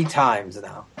 3 times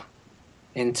now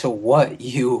into what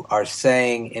you are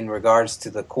saying in regards to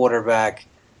the quarterback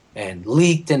and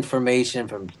leaked information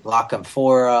from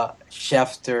Lockenfora,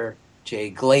 Schefter,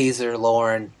 Jay Glazer,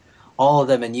 Lorin, all of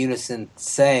them in unison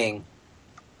saying,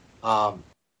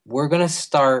 we're going to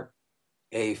start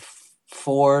a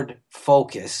Ford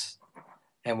Focus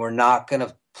and we're not going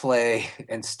to play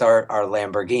and start our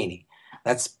Lamborghini.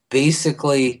 That's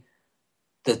basically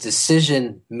the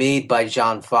decision made by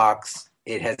John Fox.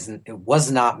 It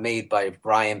was not made by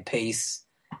Ryan Pace.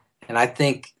 And I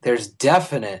think there's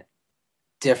definite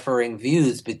differing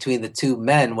views between the two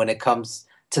men when it comes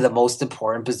to the most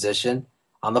important position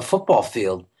on the football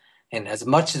field. And as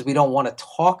much as we don't want to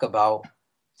talk about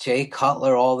Jay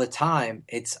Cutler all the time,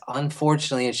 it's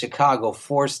unfortunately in Chicago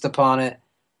forced upon it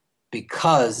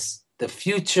because the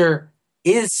future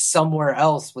is somewhere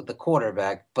else with the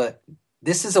quarterback. But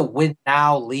this is a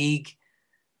win-now league.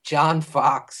 John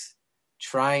Fox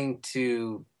trying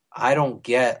to, I don't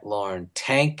get, Lorin,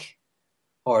 tank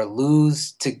or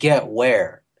lose to get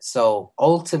where? So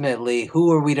ultimately,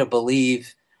 who are we to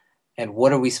believe and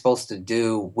what are we supposed to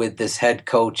do with this head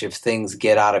coach if things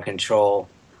get out of control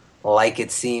like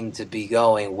it seemed to be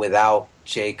going without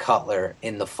Jay Cutler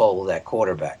in the fold at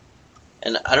quarterback?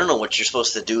 And I don't know what you're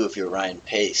supposed to do if you're Ryan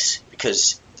Pace,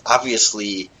 because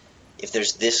obviously if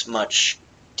there's this much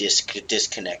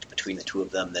disconnect between the two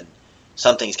of them, then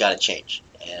something's got to change.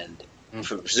 And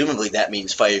presumably that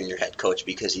means firing your head coach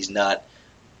because he's not,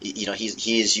 he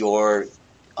is your,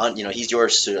 he's your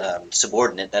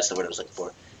subordinate. That's the word I was looking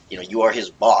for. You are his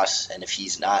boss, and if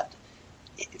he's not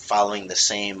following the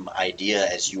same idea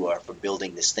as you are for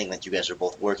building this thing that you guys are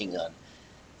both working on,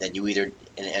 then you either,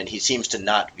 and he seems to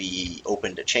not be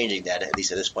open to changing that, at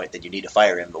least at this point, then you need to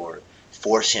fire him or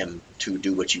force him to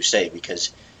do what you say,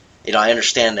 because I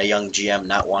understand a young GM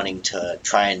not wanting to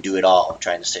try and do it all,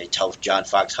 trying to tell John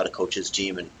Fox how to coach his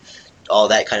team and all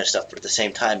that kind of stuff. But at the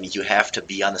same time, you have to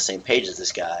be on the same page as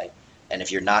this guy. And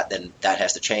if you're not, then that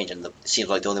has to change. And it seems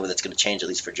like the only one that's going to change, at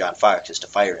least for John Fox, is to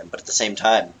fire him. But at the same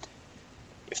time,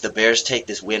 if the Bears take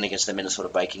this win against the Minnesota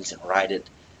Vikings and ride it,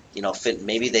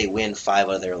 maybe they win 5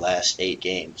 of their last 8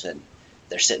 games, and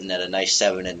they're sitting at a nice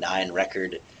 7-9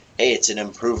 record. Hey, it's an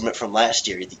improvement from last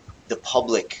year. The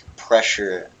public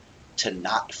pressure to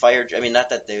not fire, not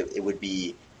that it would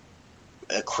be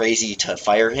crazy to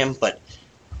fire him, but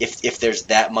if there's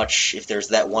that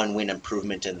 1-win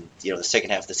improvement and the second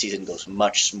half of the season goes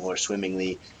much more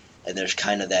swimmingly, and there's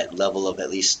kind of that level of at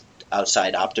least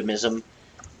outside optimism,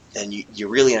 then you're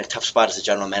really in a tough spot as a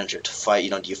general manager to fight.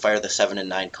 Do you fire the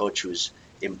 7-9 coach who's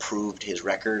improved his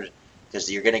record? Because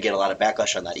you're going to get a lot of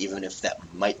backlash on that, even if that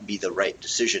might be the right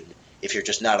decision, if you're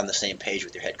just not on the same page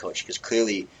with your head coach. Because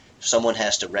clearly someone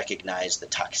has to recognize the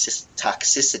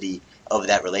toxicity of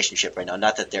that relationship right now.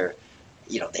 Not that they're,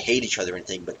 they hate each other or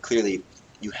anything, but clearly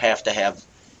you have to have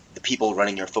the people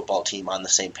running your football team on the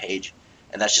same page,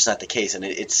 and that's just not the case. And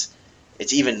it's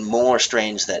even more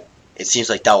strange that it seems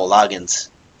like Dowell Loggins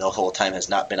the whole time has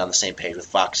not been on the same page with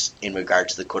Fox in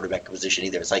regards to the quarterback position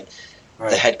either. It's like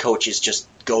the head coach is just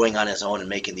going on his own and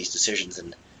making these decisions.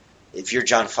 And if you're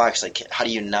John Fox, how do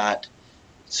you not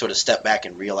sort of step back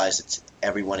and realize it's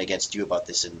everyone against you about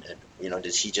this? And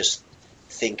does he just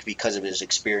think because of his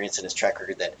experience and his track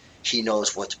record that he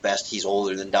knows what's best? He's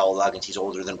older than Dowell Loggins. He's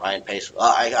older than Ryan Pace.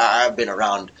 I've been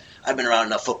around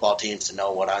enough football teams to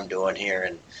know what I'm doing here.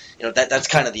 And that's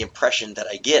kind of the impression that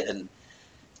I get. And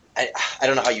I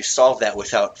don't know how you solve that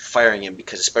without firing him,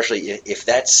 because especially if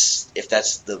that's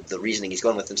the reasoning he's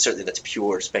going with, and certainly that's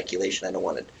pure speculation. I don't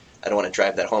want to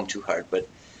drive that home too hard, but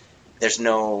there's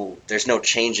no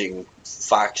changing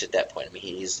Fox at that point.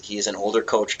 He is an older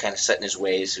coach, kind of set in his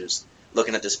ways, who's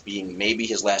looking at this being maybe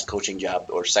his last coaching job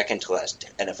or second to last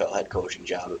NFL head coaching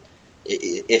job,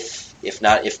 if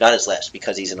not his last,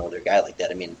 because he's an older guy like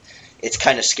that. It's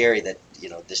kind of scary that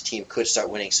this team could start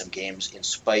winning some games in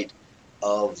spite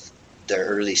of their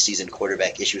early season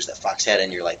quarterback issues that Fox had,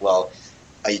 and you're like, well,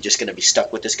 are you just going to be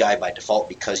stuck with this guy by default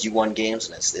because you won games?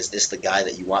 And is this the guy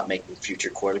that you want making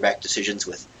future quarterback decisions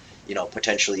with,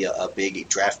 potentially a big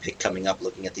draft pick coming up,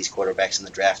 looking at these quarterbacks in the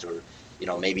draft, or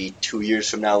maybe 2 years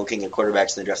from now looking at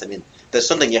quarterbacks in the draft? That's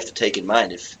something you have to take in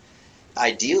mind.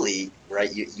 ideally,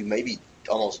 right, you maybe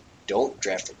almost don't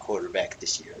draft a quarterback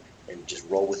this year and just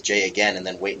roll with Jay again and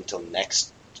then wait until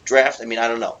next draft. I mean, I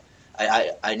don't know.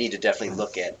 I need to definitely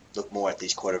look more at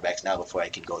these quarterbacks now before I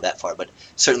can go that far. But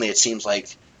certainly it seems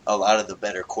like a lot of the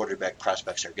better quarterback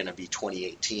prospects are going to be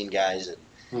 2018 guys. And,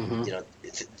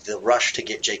 the rush to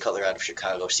get Jay Cutler out of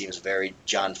Chicago seems very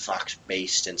John Fox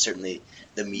based, and certainly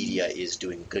the media is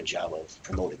doing a good job of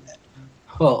promoting that.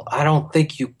 Well, I don't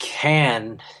think you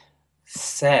can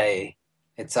say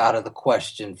it's out of the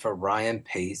question for Ryan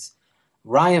Pace.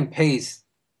 Ryan Pace,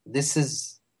 this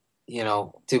is,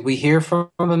 did we hear from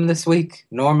him this week?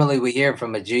 Normally we hear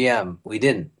from a GM. We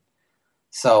didn't.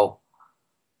 So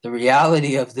the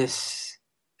reality of this,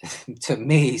 to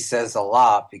me, says a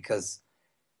lot because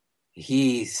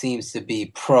he seems to be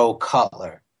pro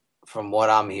Cutler from what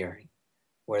I'm hearing,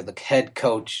 where the head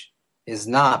coach is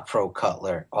not pro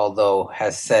Cutler, although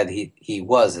has said he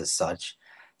was as such.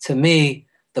 To me,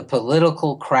 the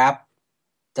political crap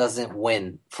doesn't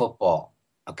win football.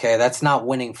 Okay, that's not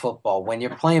winning football. When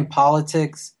you're playing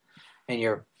politics and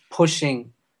you're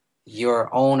pushing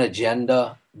your own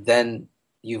agenda, then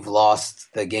you've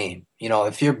lost the game.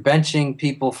 If you're benching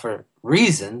people for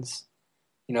reasons,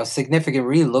 significant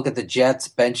reason, look at the Jets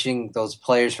benching those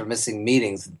players for missing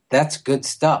meetings. That's good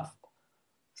stuff.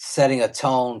 Setting a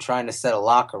tone, trying to set a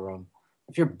locker room.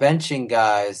 If you're benching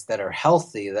guys that are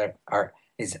healthy,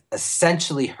 is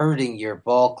essentially hurting your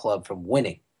ball club from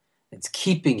winning. It's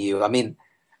keeping you. I mean,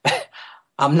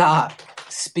 I'm not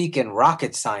speaking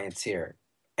rocket science here.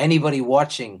 Anybody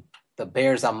watching the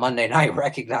Bears on Monday night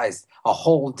recognized a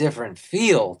whole different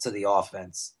feel to the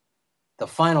offense. The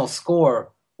final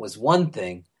score was one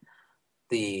thing.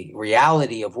 The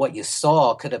reality of what you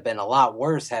saw could have been a lot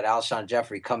worse had Alshon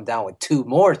Jeffrey come down with 2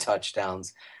 more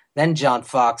touchdowns. Then John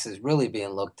Fox is really being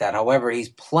looked at. However, he's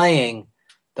playing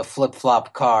the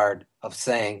flip-flop card of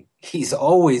saying he's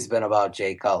always been about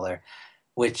Jay Cutler,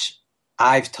 which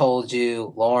I've told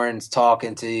you, Lorin's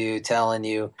talking to you, telling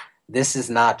you, this is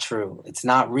not true. It's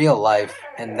not real life,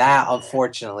 and that,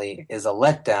 unfortunately, is a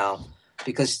letdown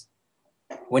because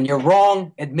when you're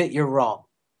wrong, admit you're wrong.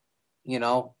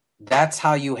 That's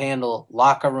how you handle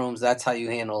locker rooms. That's how you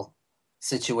handle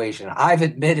situation. I've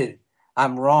admitted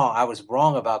I'm wrong. I was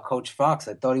wrong about Coach Fox.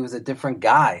 I thought he was a different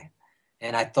guy.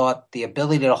 And I thought the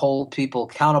ability to hold people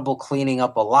accountable, cleaning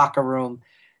up a locker room,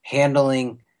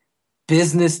 handling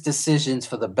business decisions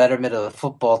for the betterment of the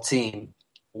football team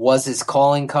was his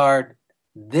calling card.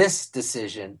 This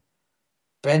decision,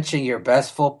 benching your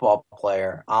best football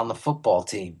player on the football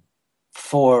team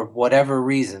for whatever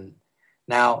reason.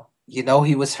 Now,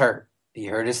 he was hurt. He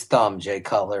hurt his thumb, Jay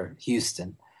Cutler,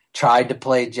 Houston. Tried to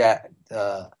play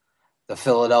the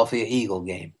Philadelphia Eagle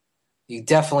game. You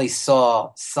definitely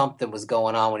saw something was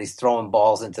going on when he's throwing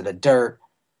balls into the dirt.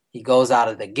 He goes out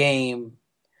of the game.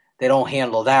 They don't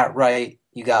handle that right.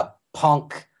 You got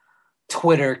punk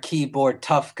Twitter keyboard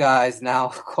tough guys now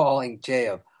calling Jay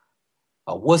a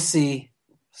wussy,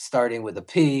 starting with a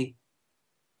P.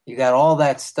 You got all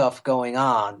that stuff going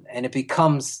on, and it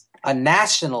becomes a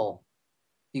national.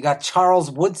 You got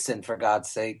Charles Woodson, for God's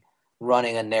sake,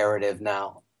 running a narrative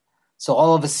now. So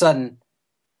all of a sudden,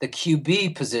 the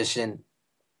QB position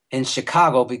in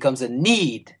Chicago becomes a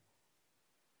need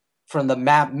from the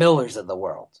Matt Millers of the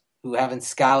world who haven't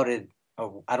scouted.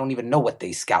 Or I don't even know what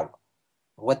they scout,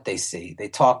 what they see. They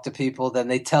talk to people, then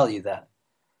they tell you that.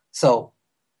 So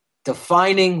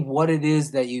defining what it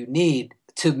is that you need,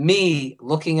 to me,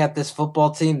 looking at this football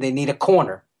team, they need a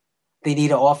corner. They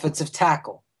need an offensive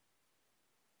tackle.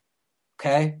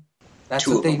 Okay? That's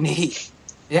what they need.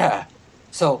 Yeah.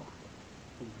 So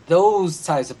those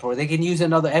types of players, they can use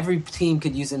every team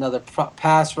could use another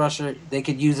pass rusher. They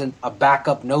could use a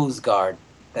backup nose guard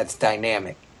that's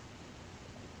dynamic.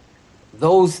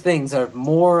 Those things are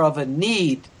more of a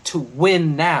need to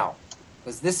win now.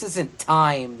 Because this isn't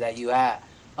time that you have.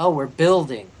 We're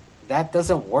building. That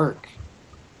doesn't work.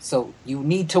 So you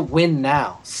need to win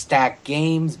now. Stack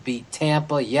games, beat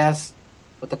Tampa, yes.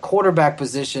 But the quarterback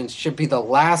position should be the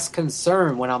last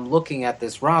concern when I'm looking at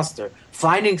this roster.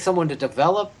 Finding someone to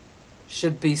develop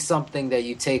should be something that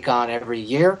you take on every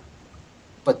year.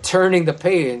 But turning the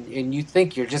page and you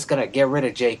think you're just going to get rid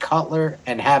of Jay Cutler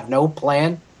and have no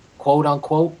plan, quote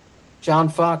unquote, John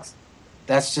Fox,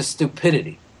 that's just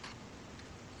stupidity.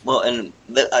 Well, and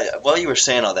while you were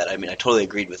saying all that, I mean, I totally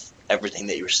agreed with everything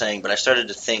that you were saying, but I started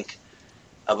to think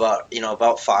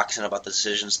about Fox and about the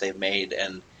decisions they've made,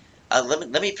 and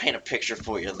let me paint a picture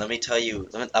for you. Let me tell you.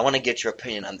 I want to get your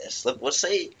opinion on this. Let's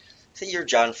say you're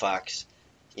John Fox.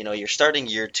 You're starting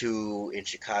year 2 in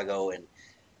Chicago, and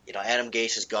Adam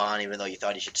Gase is gone, even though you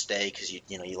thought he should stay because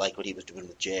you liked what he was doing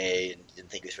with Jay and didn't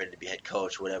think he was ready to be head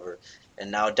coach, whatever. And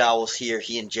now Dowell's here.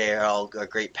 He and Jay are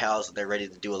great pals, and they're ready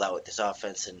to do a lot with this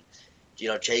offense. And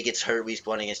Jay gets hurt week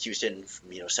 1 against Houston.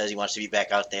 Says he wants to be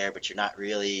back out there, but you're not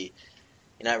really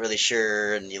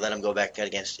sure. And you let him go back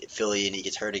against Philly, and he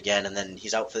gets hurt again. And then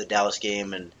he's out for the Dallas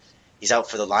game, and he's out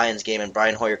for the Lions game. And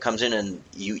Brian Hoyer comes in, and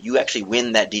you actually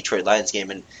win that Detroit Lions game.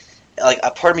 And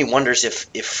a part of me wonders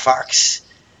if Fox,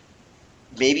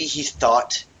 maybe he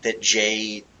thought that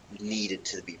Jay needed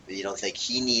to be,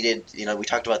 he needed, we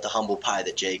talked about the humble pie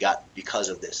that Jay got because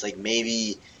of this.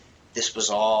 Maybe this was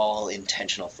all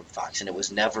intentional from Fox, and it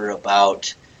was never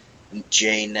about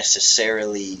Jay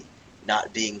necessarily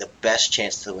not being the best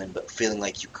chance to win, but feeling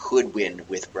like you could win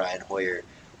with Brian Hoyer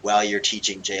while you're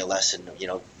teaching Jay a lesson.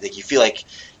 You feel like,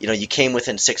 you came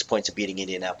within 6 points of beating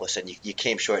Indianapolis, and you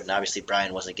came short, and obviously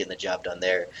Brian wasn't getting the job done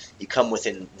there. You come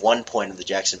within 1 point of the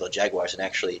Jacksonville Jaguars, and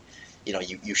actually,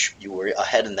 you were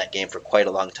ahead in that game for quite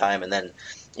a long time. And then,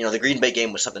 the Green Bay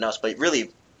game was something else, but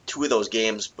really 2 of those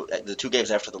games, the 2 games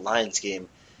after the Lions game,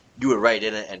 you were right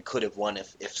in it and could have won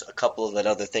if a couple of that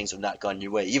other things have not gone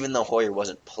your way, even though Hoyer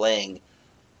wasn't playing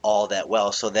all that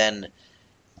well. So then,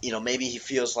 maybe he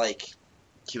feels like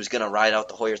he was going to ride out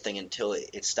the Hoyer thing until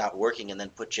it stopped working and then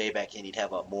put Jay back in. He'd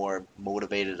have a more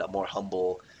motivated, a more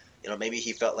humble, maybe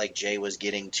he felt like Jay was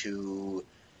getting too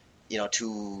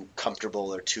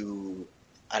comfortable or too,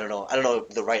 I don't know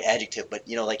the right adjective, but,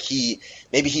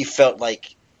 maybe he felt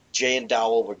like Jay and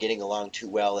Dowell were getting along too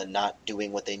well and not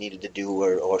doing what they needed to do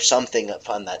or something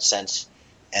upon that sense.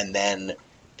 And then,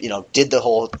 did the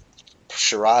whole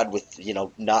charade with,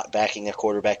 not backing a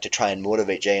quarterback to try and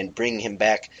motivate Jay and bring him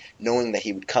back, knowing that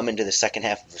he would come into the second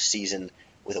half of the season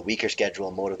with a weaker schedule,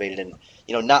 motivated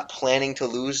and, not planning to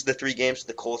lose the 3 games to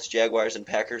the Colts, Jaguars, and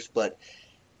Packers, but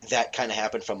that kind of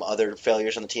happened from other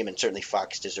failures on the team, and certainly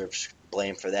Fox deserves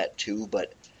blame for that too.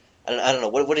 But I don't know.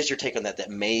 What is your take on that? That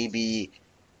maybe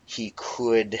he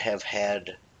could have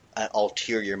had an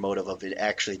ulterior motive of it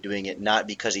actually doing it, not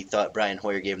because he thought Brian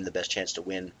Hoyer gave him the best chance to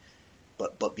win,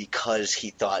 but because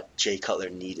he thought Jay Cutler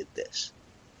needed this.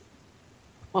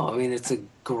 Well, I mean, it's a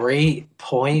great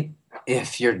point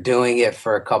if you're doing it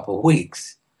for a couple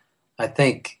weeks. I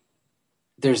think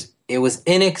it was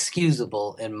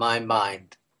inexcusable in my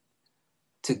mind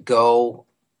to go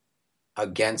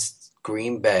against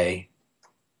Green Bay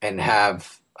and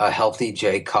have a healthy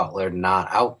Jay Cutler not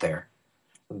out there.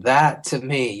 That, to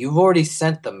me, you've already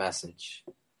sent the message.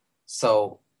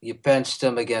 So you benched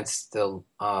him against the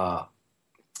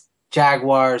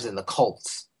Jaguars and the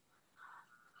Colts.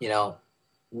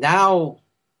 Now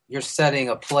you're setting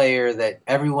a player that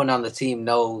everyone on the team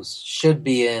knows should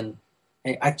be in.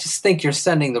 I just think you're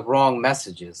sending the wrong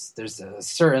messages. There's a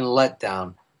certain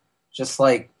letdown. Just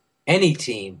like any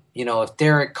team, if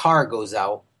Derek Carr goes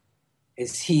out,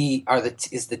 is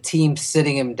the team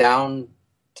sitting him down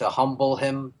to humble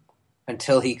him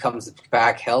until he comes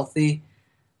back healthy?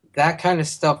 That kind of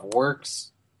stuff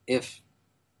works if,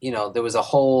 there was a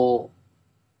whole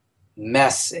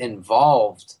mess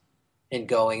involved in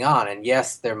going on. And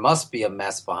yes, there must be a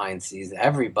mess behind the scenes.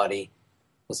 Everybody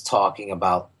was talking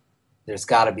about there's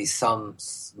got to be some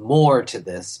more to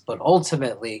this. But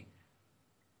ultimately,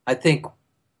 I think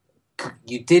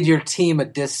you did your team a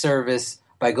disservice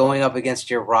by going up against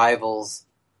your rivals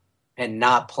and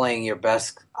not playing your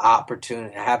best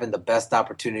opportunity, having the best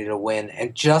opportunity to win.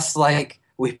 And just like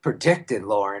we predicted,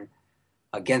 Lorin,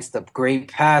 against a great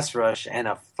pass rush and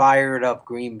a fired-up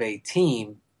Green Bay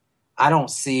team, I don't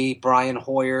see Brian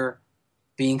Hoyer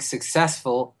being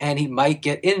successful, and he might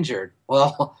get injured.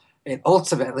 Well, it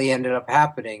ultimately ended up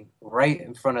happening right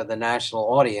in front of the national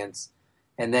audience.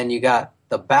 And then you got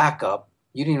the backup.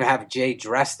 You didn't even have Jay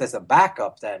dressed as a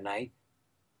backup that night.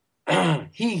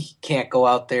 He can't go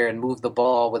out there and move the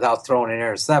ball without throwing an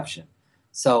interception.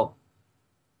 So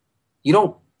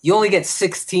you only get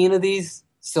 16 of these.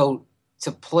 So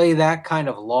to play that kind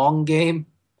of long game,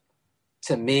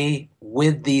 to me,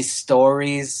 with these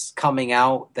stories coming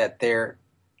out that they're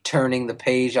turning the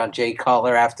page on Jay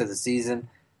Cutler after the season,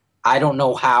 I don't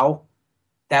know how.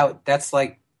 That's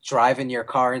like driving your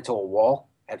car into a wall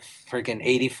at freaking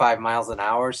 85 miles an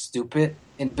hour, stupid,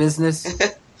 in business.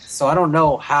 So I don't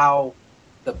know how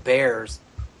the Bears,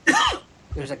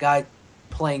 there's a guy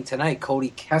playing tonight, Cody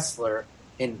Kessler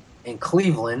in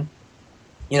Cleveland.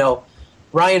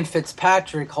 Ryan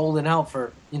Fitzpatrick holding out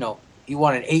for, he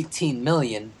wanted $18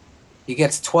 million. He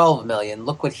gets $12 million.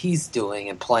 Look what he's doing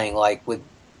and playing like with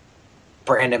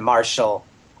Brandon Marshall,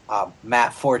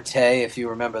 Matt Forte, if you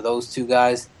remember those two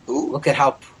guys. Ooh. Look at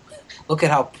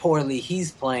how poorly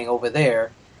he's playing over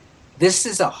there. This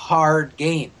is a hard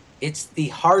game. It's the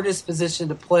hardest position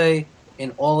to play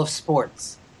in all of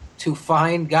sports. To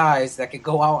find guys that could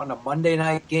go out on a Monday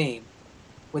night game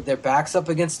with their backs up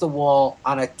against the wall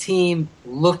on a team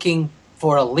looking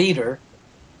for a leader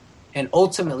and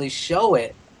ultimately show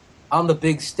it on the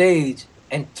big stage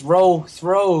and throw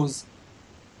throws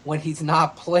when he's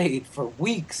not played for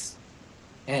weeks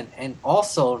and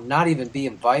also not even be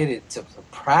invited to the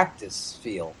practice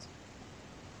field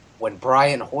when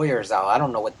Brian Hoyer's out. I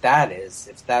don't know what that is,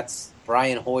 if that's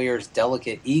Brian Hoyer's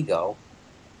delicate ego.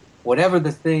 Whatever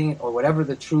the thing or whatever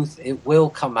the truth, it will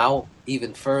come out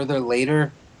even further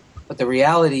later. But the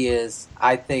reality is,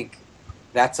 I think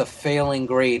that's a failing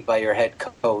grade by your head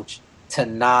coach to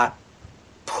not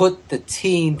put the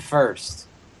team first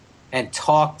and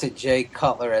talk to Jay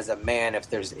Cutler as a man if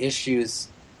there's issues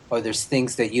or there's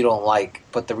things that you don't like.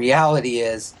 But the reality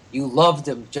is, you loved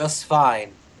him just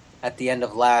fine at the end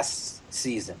of last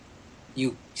season.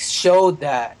 You showed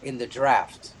that in the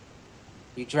draft.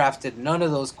 You drafted none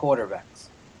of those quarterbacks.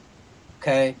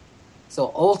 Okay?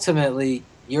 So ultimately,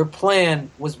 your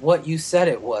plan was what you said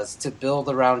it was, to build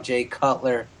around Jay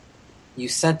Cutler. You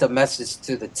sent a message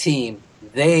to the team.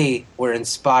 They were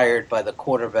inspired by the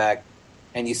quarterback,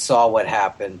 and you saw what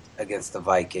happened against the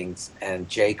Vikings. And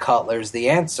Jay Cutler's the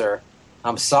answer.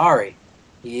 I'm sorry.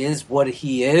 He is what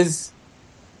he is,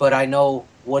 but I know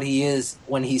what he is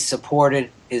when he's supported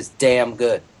is damn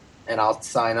good, and I'll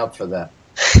sign up for that.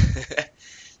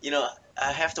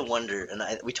 I have to wonder, and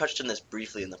we touched on this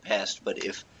briefly in the past, but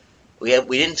if we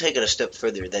didn't take it a step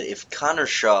further, that if Connor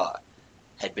Shaw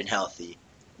had been healthy,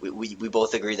 we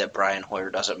both agree that Brian Hoyer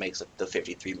doesn't make the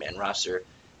 53-man roster,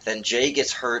 then Jay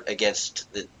gets hurt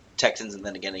against the Texans and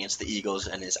then again against the Eagles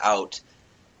and is out.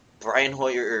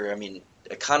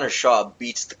 Connor Shaw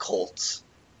beats the Colts,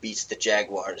 beats the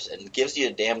Jaguars, and gives you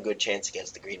a damn good chance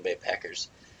against the Green Bay Packers.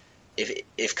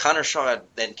 If Connor Shaw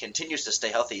then continues to stay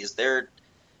healthy, is there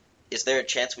a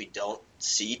chance we don't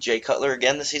see Jay Cutler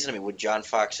again this season? I mean,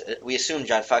 we assume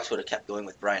John Fox would have kept going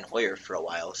with Brian Hoyer for a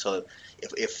while. So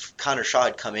if Connor Shaw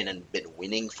had come in and been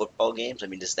winning football games, I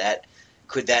mean,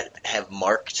 could that have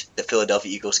marked the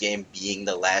Philadelphia Eagles game being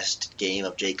the last game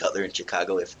of Jay Cutler in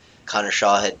Chicago if Connor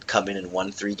Shaw had come in and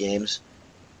won 3 games?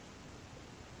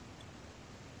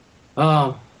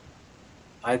 I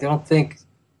don't think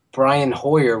Brian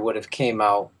Hoyer would have came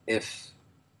out if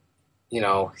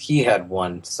he had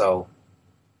won. So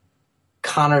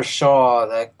Connor Shaw,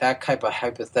 that type of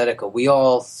hypothetical, we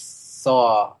all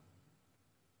saw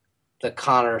the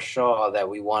Connor Shaw that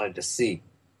we wanted to see.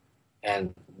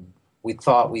 And we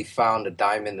thought we found a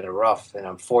diamond in the rough, and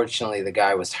unfortunately the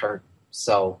guy was hurt.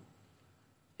 So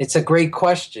it's a great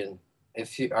question.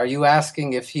 Are you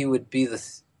asking if he would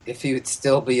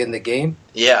still be in the game?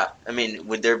 Yeah, I mean,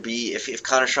 would there be if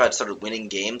Connor Shaw had started winning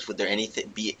games? Would there anything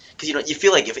be? Because you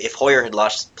feel like if Hoyer had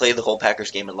played the whole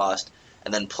Packers game and lost,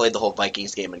 and then played the whole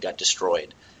Vikings game and got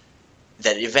destroyed,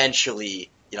 that eventually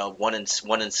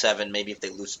 1-7, maybe if they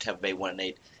lose to Tampa Bay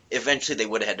 1-8, eventually they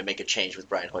would have had to make a change with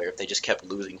Brian Hoyer if they just kept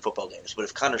losing football games. But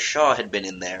if Connor Shaw had been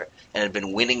in there and had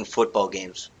been winning football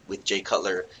games with Jay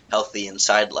Cutler healthy and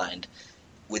sidelined,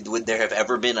 would there have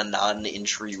ever been a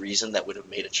non-injury reason that would have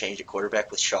made a change at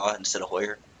quarterback with Shaw instead of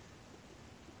Hoyer?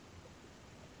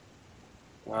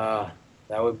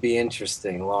 That would be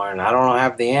interesting, Lorin. I don't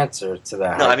have the answer to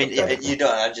that. No, I mean, you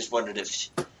don't. I just wondered if,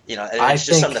 it's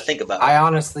just something to think about. I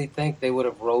honestly think they would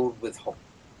have rode with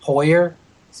Hoyer,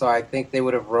 so I think they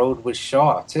would have rode with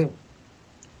Shaw, too.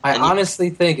 I honestly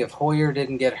think if Hoyer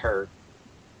didn't get hurt,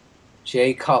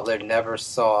 Jay Cutler never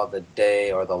saw the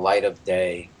day or the light of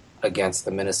day against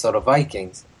the Minnesota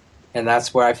Vikings. And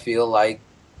that's where I feel like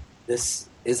this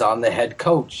is on the head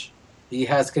coach. He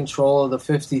has control of the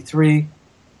 53.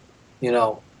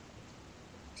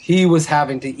 He was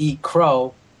having to eat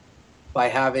crow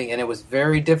and it was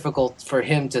very difficult for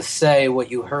him to say what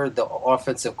you heard the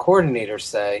offensive coordinator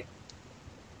say,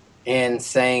 and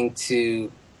saying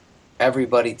to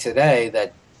everybody today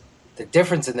that the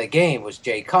difference in the game was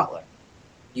Jay Cutler.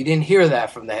 You didn't hear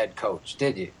that from the head coach,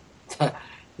 did you?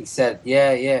 He said,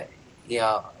 yeah,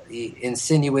 he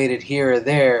insinuated here or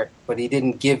there, but he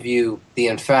didn't give you the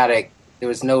emphatic. There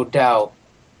was no doubt,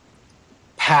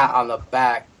 pat on the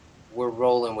back, we're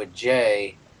rolling with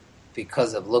Jay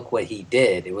because of look what he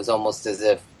did. It was almost as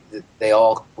if they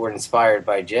all were inspired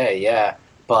by Jay, yeah,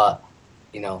 but,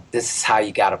 this is how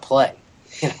you got to play.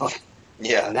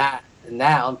 Yeah. And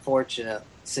that unfortunate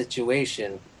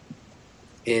situation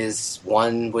is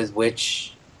one with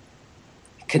which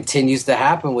continues to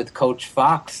happen with Coach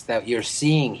Fox that you're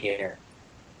seeing here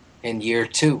in year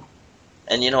 2.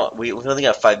 And we only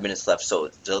got 5 minutes left, so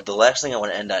the last thing I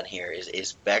want to end on here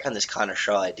is back on this Connor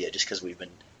Shaw idea, just because we've been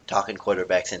talking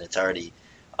quarterbacks and it's already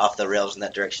off the rails in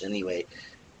that direction anyway.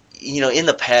 In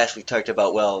the past we've talked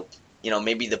about, well,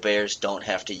 maybe the Bears don't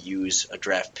have to use a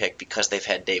draft pick because they've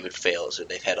had David Fales or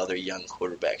they've had other young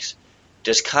quarterbacks.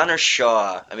 Does Connor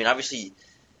Shaw, obviously,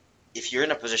 if you're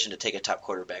in a position to take a top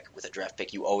quarterback with a draft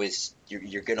pick,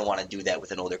 you're going to want to do that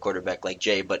with an older quarterback like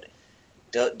Jay, but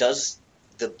does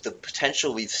the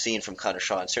potential we've seen from Connor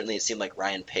Shaw, and certainly it seemed like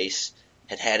Ryan Pace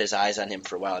had his eyes on him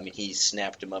for a while. He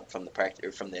snapped him up from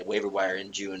the waiver wire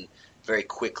in June very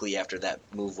quickly after that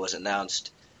move was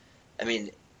announced.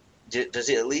 Does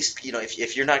it at least,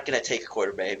 if you're not going to take a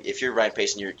quarterback, if you're Ryan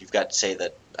Pace and you've got, say,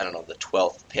 the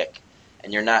 12th pick,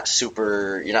 and you're not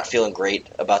feeling great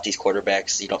about these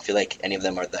quarterbacks, you don't feel like any of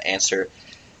them are the answer,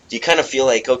 do you kind of feel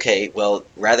like, okay, well,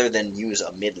 rather than use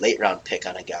a mid-late round pick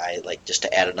on a guy, like just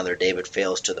to add another David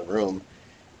Fales to the room,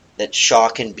 that Shaw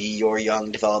can be your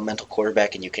young developmental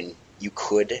quarterback, and you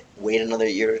could wait another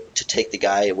year to take the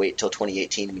guy, wait till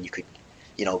 2018 when you could,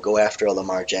 go after a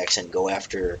Lamar Jackson, go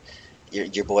after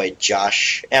your boy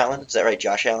Josh Allen. Is that right,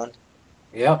 Josh Allen?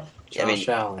 Yep, Josh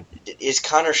Allen. Is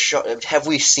Connor Shaw? Have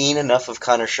we seen enough of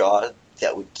Connor Shaw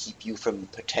that would keep you from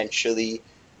potentially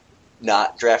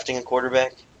not drafting a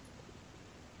quarterback?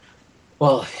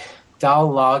 Well, Dow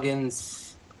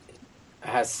Loggins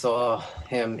saw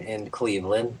him in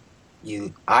Cleveland.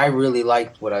 I really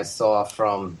liked what I saw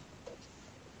from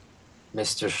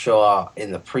Mr. Shaw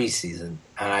in the preseason,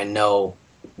 and I know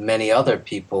many other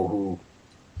people who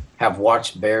have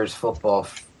watched Bears football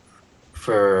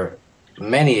for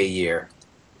many a year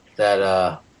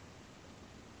that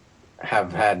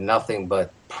have had nothing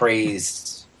but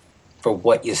praise for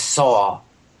what you saw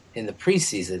in the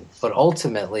preseason. But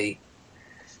ultimately,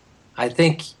 I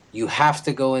think you have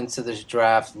to go into this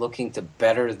draft looking to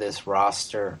better this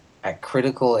roster at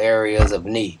critical areas of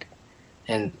need.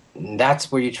 And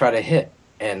that's where you try to hit.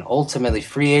 And ultimately,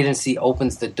 free agency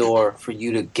opens the door for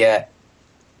you to get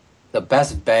the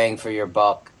best bang for your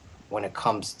buck when it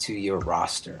comes to your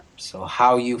roster. So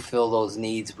how you fill those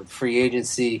needs with free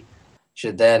agency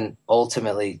should then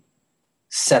ultimately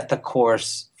set the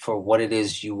course for what it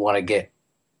is you want to get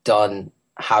done,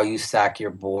 how you stack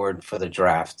your board for the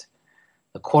draft.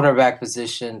 The quarterback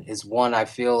position is one I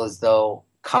feel as though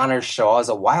Connor Shaw is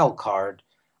a wild card.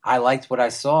 I liked what I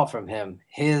saw from him.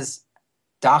 His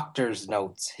doctor's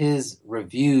notes, his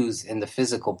reviews in the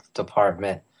physical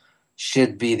department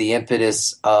should be the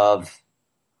impetus of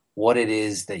what it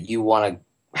is that you want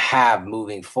to have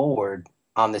moving forward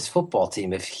on this football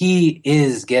team. If he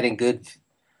is getting good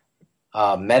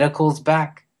medicals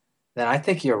back, then I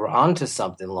think you're onto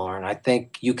something, Lorin. I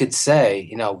think you could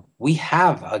say, we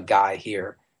have a guy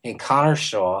here in Connor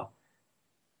Shaw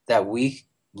that we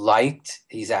liked.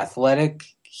 He's athletic.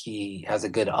 He has a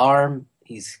good arm.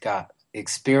 He's got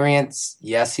experience.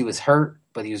 Yes, he was hurt,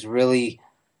 but he was really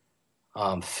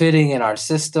fitting in our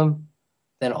system.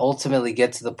 Then ultimately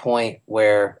get to the point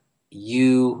where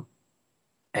you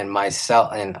and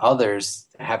myself and others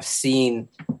have seen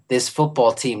this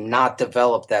football team not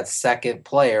develop that second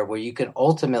player where you can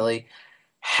ultimately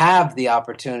have the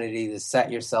opportunity to set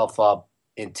yourself up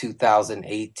in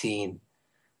 2018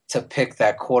 to pick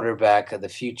that quarterback of the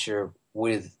future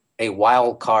with a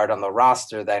wild card on the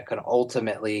roster that can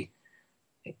ultimately,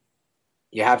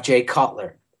 you have Jay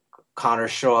Cutler, Connor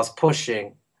Shaw's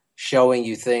pushing, showing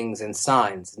you things and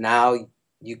signs. Now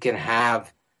you can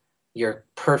have your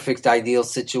perfect ideal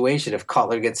situation. If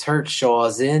Cutler gets hurt,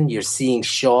 Shaw's in. You're seeing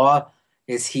Shaw.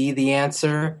 Is he the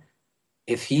answer?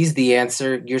 If he's the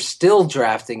answer, you're still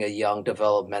drafting a young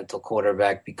developmental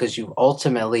quarterback because you've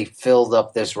ultimately filled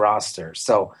up this roster.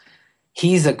 So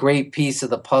he's a great piece of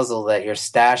the puzzle that you're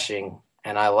stashing,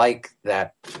 and I like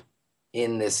that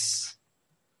in this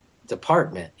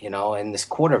department, in this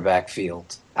quarterback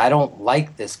field. I don't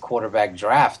like this quarterback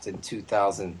draft in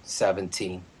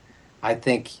 2017. I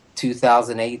think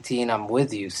 2018, I'm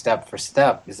with you, step for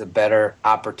step, is a better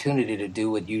opportunity to do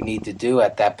what you need to do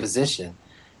at that position,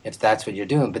 if that's what you're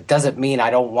doing. But doesn't mean I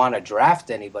don't want to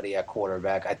draft anybody at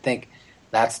quarterback. I think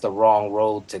that's the wrong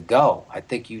road to go. I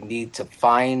think you need to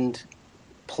find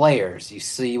players. You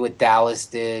see what Dallas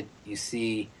did. You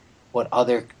see what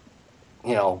other,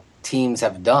 teams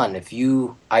have done. If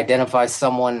you identify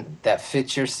someone that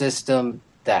fits your system,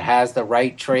 that has the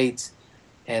right traits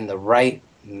and the right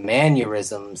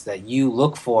mannerisms that you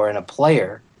look for in a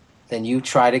player, then you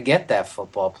try to get that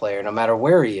football player no matter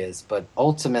where he is. But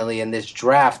ultimately in this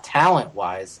draft,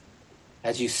 talent-wise,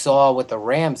 as you saw what the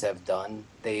Rams have done,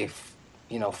 they've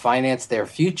financed their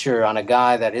future on a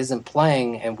guy that isn't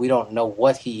playing and we don't know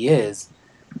what he is.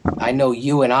 I know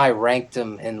you and I ranked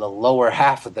him in the lower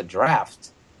half of the draft.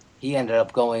 He ended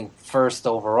up going first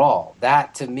overall.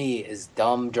 That, to me, is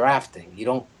dumb drafting. You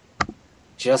don't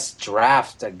just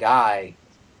draft a guy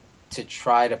to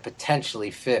try to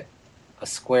potentially fit a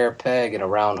square peg in a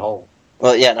round hole.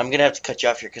 Well, yeah, and I'm going to have to cut you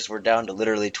off here because we're down to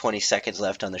literally 20 seconds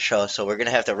left on the show, so we're going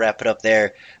to have to wrap it up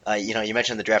there. You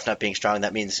mentioned the draft not being strong.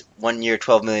 That means 1 year,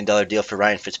 $12 million deal for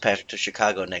Ryan Fitzpatrick to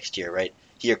Chicago next year, right?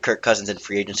 He or Kirk Cousins in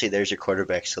free agency, there's your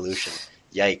quarterback solution.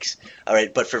 Yikes. All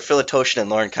right, but for Phil and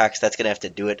Lorin Cox, that's going to have to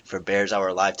do it for Bears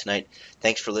Hour Live tonight.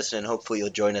 Thanks for listening. Hopefully you'll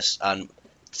join us on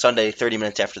Sunday, 30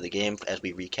 minutes after the game, as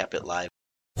we recap it live.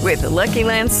 With the Lucky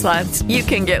Land Slots, you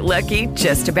can get lucky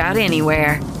just about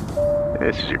anywhere.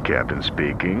 This is your captain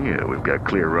speaking. We've got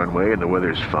clear runway and the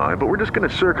weather's fine, but we're just going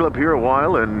to circle up here a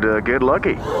while and get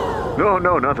lucky.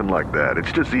 No, nothing like that.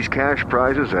 It's just these cash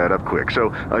prizes add up quick.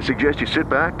 So I suggest you sit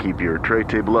back, keep your tray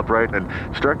table upright, and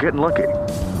start getting lucky.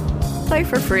 Play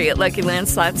for free at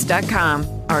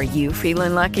LuckyLandSlots.com. Are you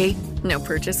feeling lucky? No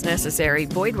purchase necessary.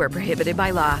 Void where prohibited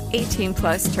by law.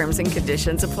 18+ terms and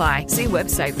conditions apply. See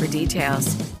website for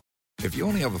details. If you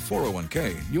only have a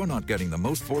 401k, you're not getting the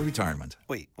most for retirement.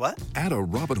 Wait, what? Add a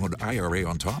Robinhood IRA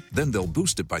on top, then they'll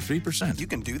boost it by 3%. You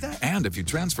can do that? And if you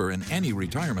transfer in any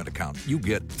retirement account, you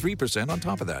get 3% on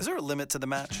top of that. Is there a limit to the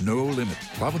match? No limit.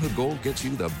 Robinhood Gold gets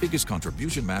you the biggest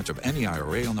contribution match of any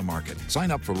IRA on the market. Sign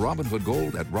up for Robinhood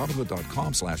Gold at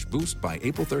Robinhood.com/boost by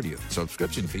April 30th.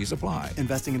 Subscription fees apply.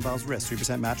 Investing involves risk.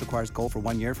 3% match requires gold for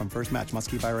 1 year from first match. Must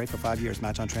keep IRA for 5 years.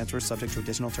 Match on transfers subject to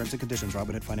additional terms and conditions.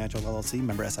 Robinhood Financial LLC,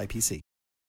 member SIPC.